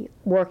be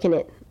working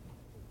it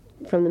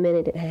from the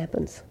minute it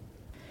happens.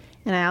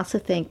 And I also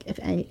think if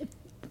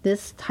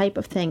this type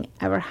of thing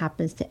ever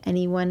happens to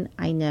anyone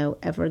I know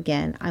ever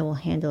again, I will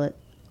handle it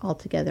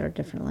altogether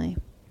differently.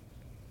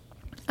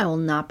 I will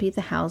not be at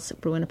the house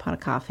brewing a pot of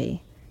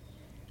coffee.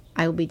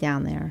 I will be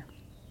down there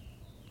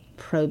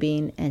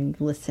probing and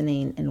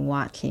listening and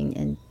watching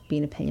and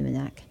being a pain in the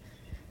neck.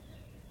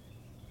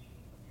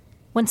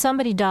 When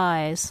somebody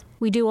dies,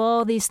 we do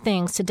all these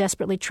things to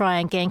desperately try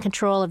and gain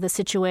control of the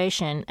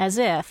situation as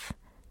if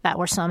that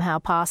were somehow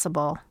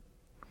possible.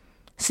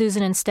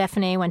 Susan and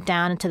Stephanie went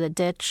down into the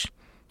ditch.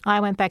 I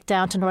went back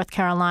down to North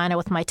Carolina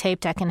with my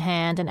tape deck in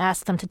hand and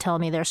asked them to tell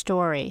me their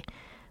story.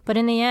 But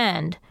in the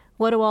end,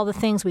 what do all the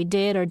things we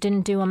did or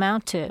didn't do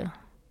amount to?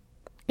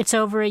 It's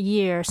over a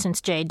year since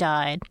Jay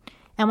died,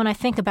 and when I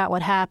think about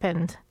what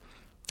happened,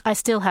 I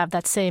still have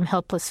that same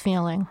helpless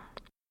feeling.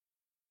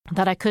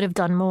 That I could have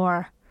done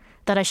more,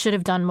 that I should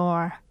have done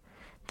more,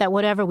 that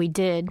whatever we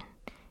did,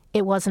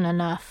 it wasn't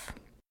enough.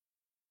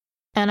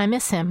 And I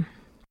miss him.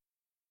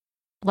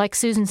 Like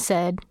Susan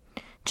said,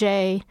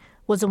 Jay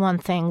was the one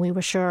thing we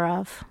were sure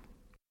of.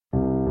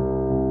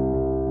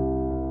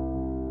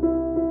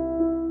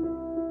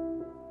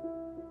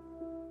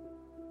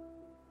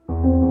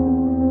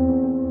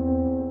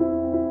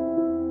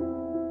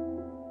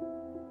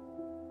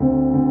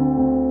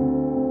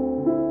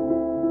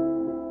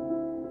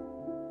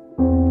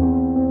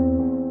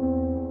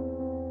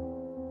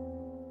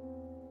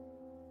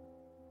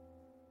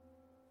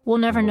 We'll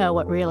never know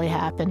what really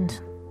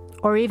happened,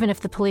 or even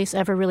if the police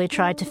ever really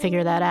tried to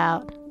figure that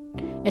out.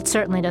 It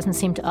certainly doesn't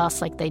seem to us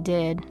like they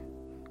did.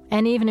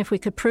 And even if we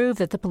could prove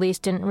that the police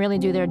didn't really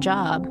do their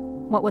job,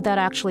 what would that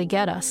actually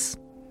get us?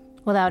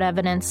 Without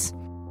evidence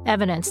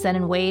that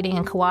in waiting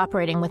and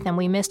cooperating with them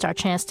we missed our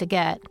chance to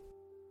get.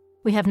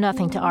 We have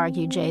nothing to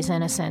argue Jay's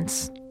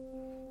innocence.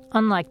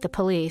 Unlike the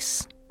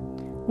police,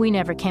 we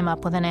never came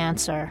up with an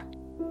answer.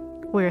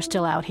 We're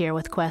still out here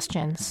with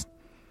questions.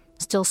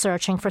 Still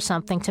searching for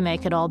something to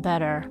make it all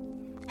better,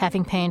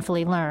 having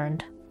painfully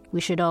learned we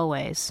should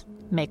always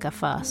make a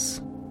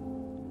fuss.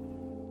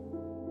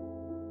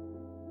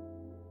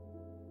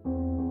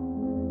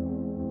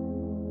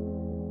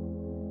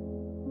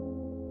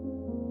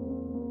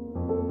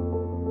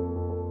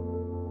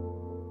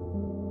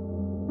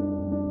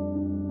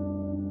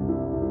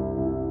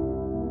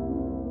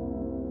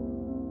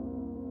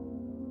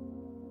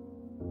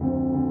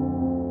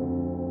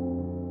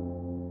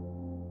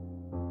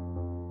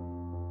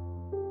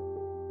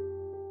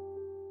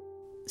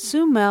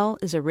 Sue Mell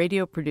is a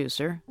radio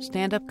producer,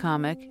 stand-up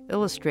comic,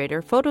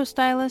 illustrator, photo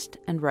stylist,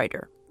 and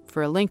writer.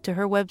 For a link to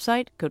her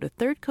website, go to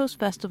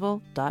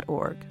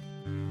thirdcoastfestival.org.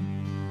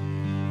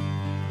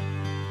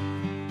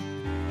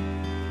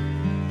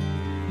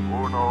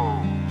 Who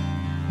knows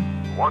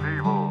what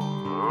evil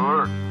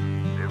lurks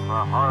in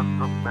the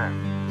hearts of men?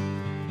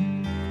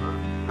 The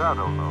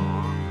shadow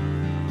knows.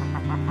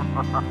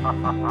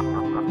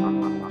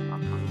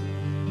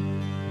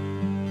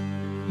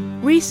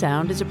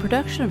 Resound is a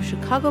production of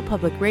Chicago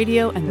Public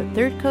Radio and the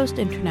Third Coast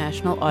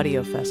International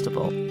Audio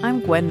Festival.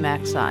 I'm Gwen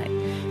Macsai.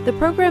 The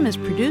program is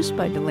produced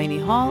by Delaney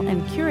Hall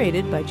and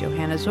curated by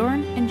Johanna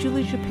Zorn and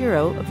Julie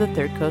Shapiro of the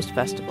Third Coast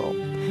Festival.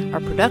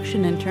 Our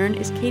production intern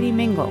is Katie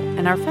Mingle,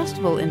 and our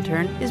festival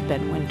intern is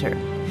Ben Winter.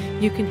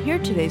 You can hear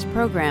today's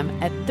program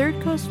at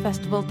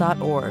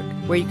thirdcoastfestival.org,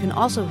 where you can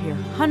also hear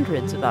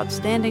hundreds of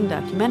outstanding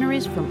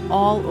documentaries from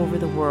all over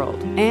the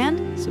world,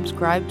 and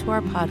subscribe to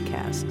our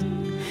podcast.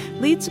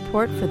 Lead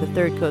support for the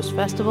Third Coast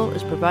Festival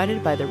is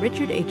provided by the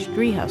Richard H.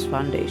 Driehaus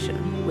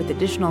Foundation, with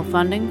additional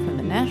funding from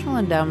the National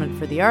Endowment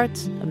for the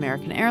Arts,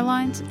 American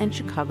Airlines, and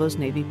Chicago's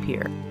Navy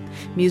Pier.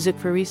 Music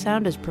for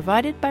Resound is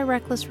provided by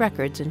Reckless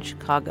Records in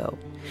Chicago.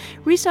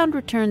 Resound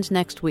returns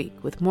next week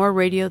with more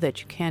radio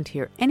that you can't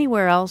hear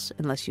anywhere else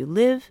unless you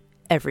live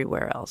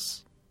everywhere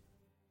else.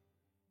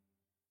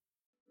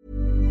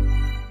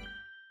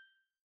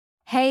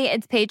 Hey,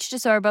 it's Paige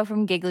DeSorbo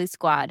from Giggly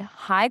Squad.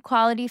 High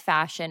quality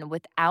fashion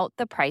without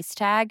the price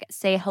tag.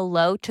 Say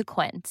hello to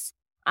Quince.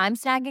 I'm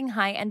snagging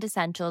high-end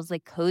essentials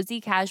like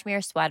cozy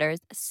cashmere sweaters,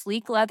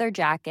 sleek leather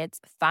jackets,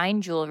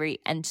 fine jewelry,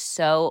 and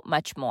so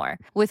much more.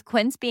 With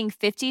Quince being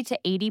 50 to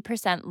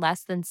 80%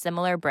 less than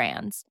similar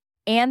brands.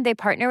 And they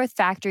partner with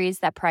factories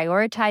that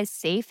prioritize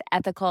safe,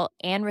 ethical,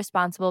 and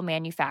responsible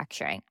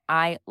manufacturing.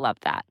 I love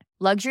that.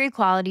 Luxury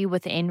quality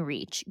within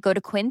reach. Go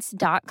to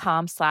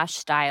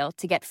quince.com/style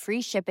to get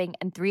free shipping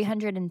and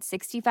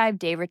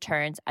 365-day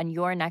returns on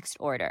your next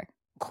order.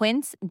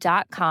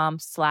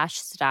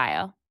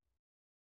 Quince.com/style.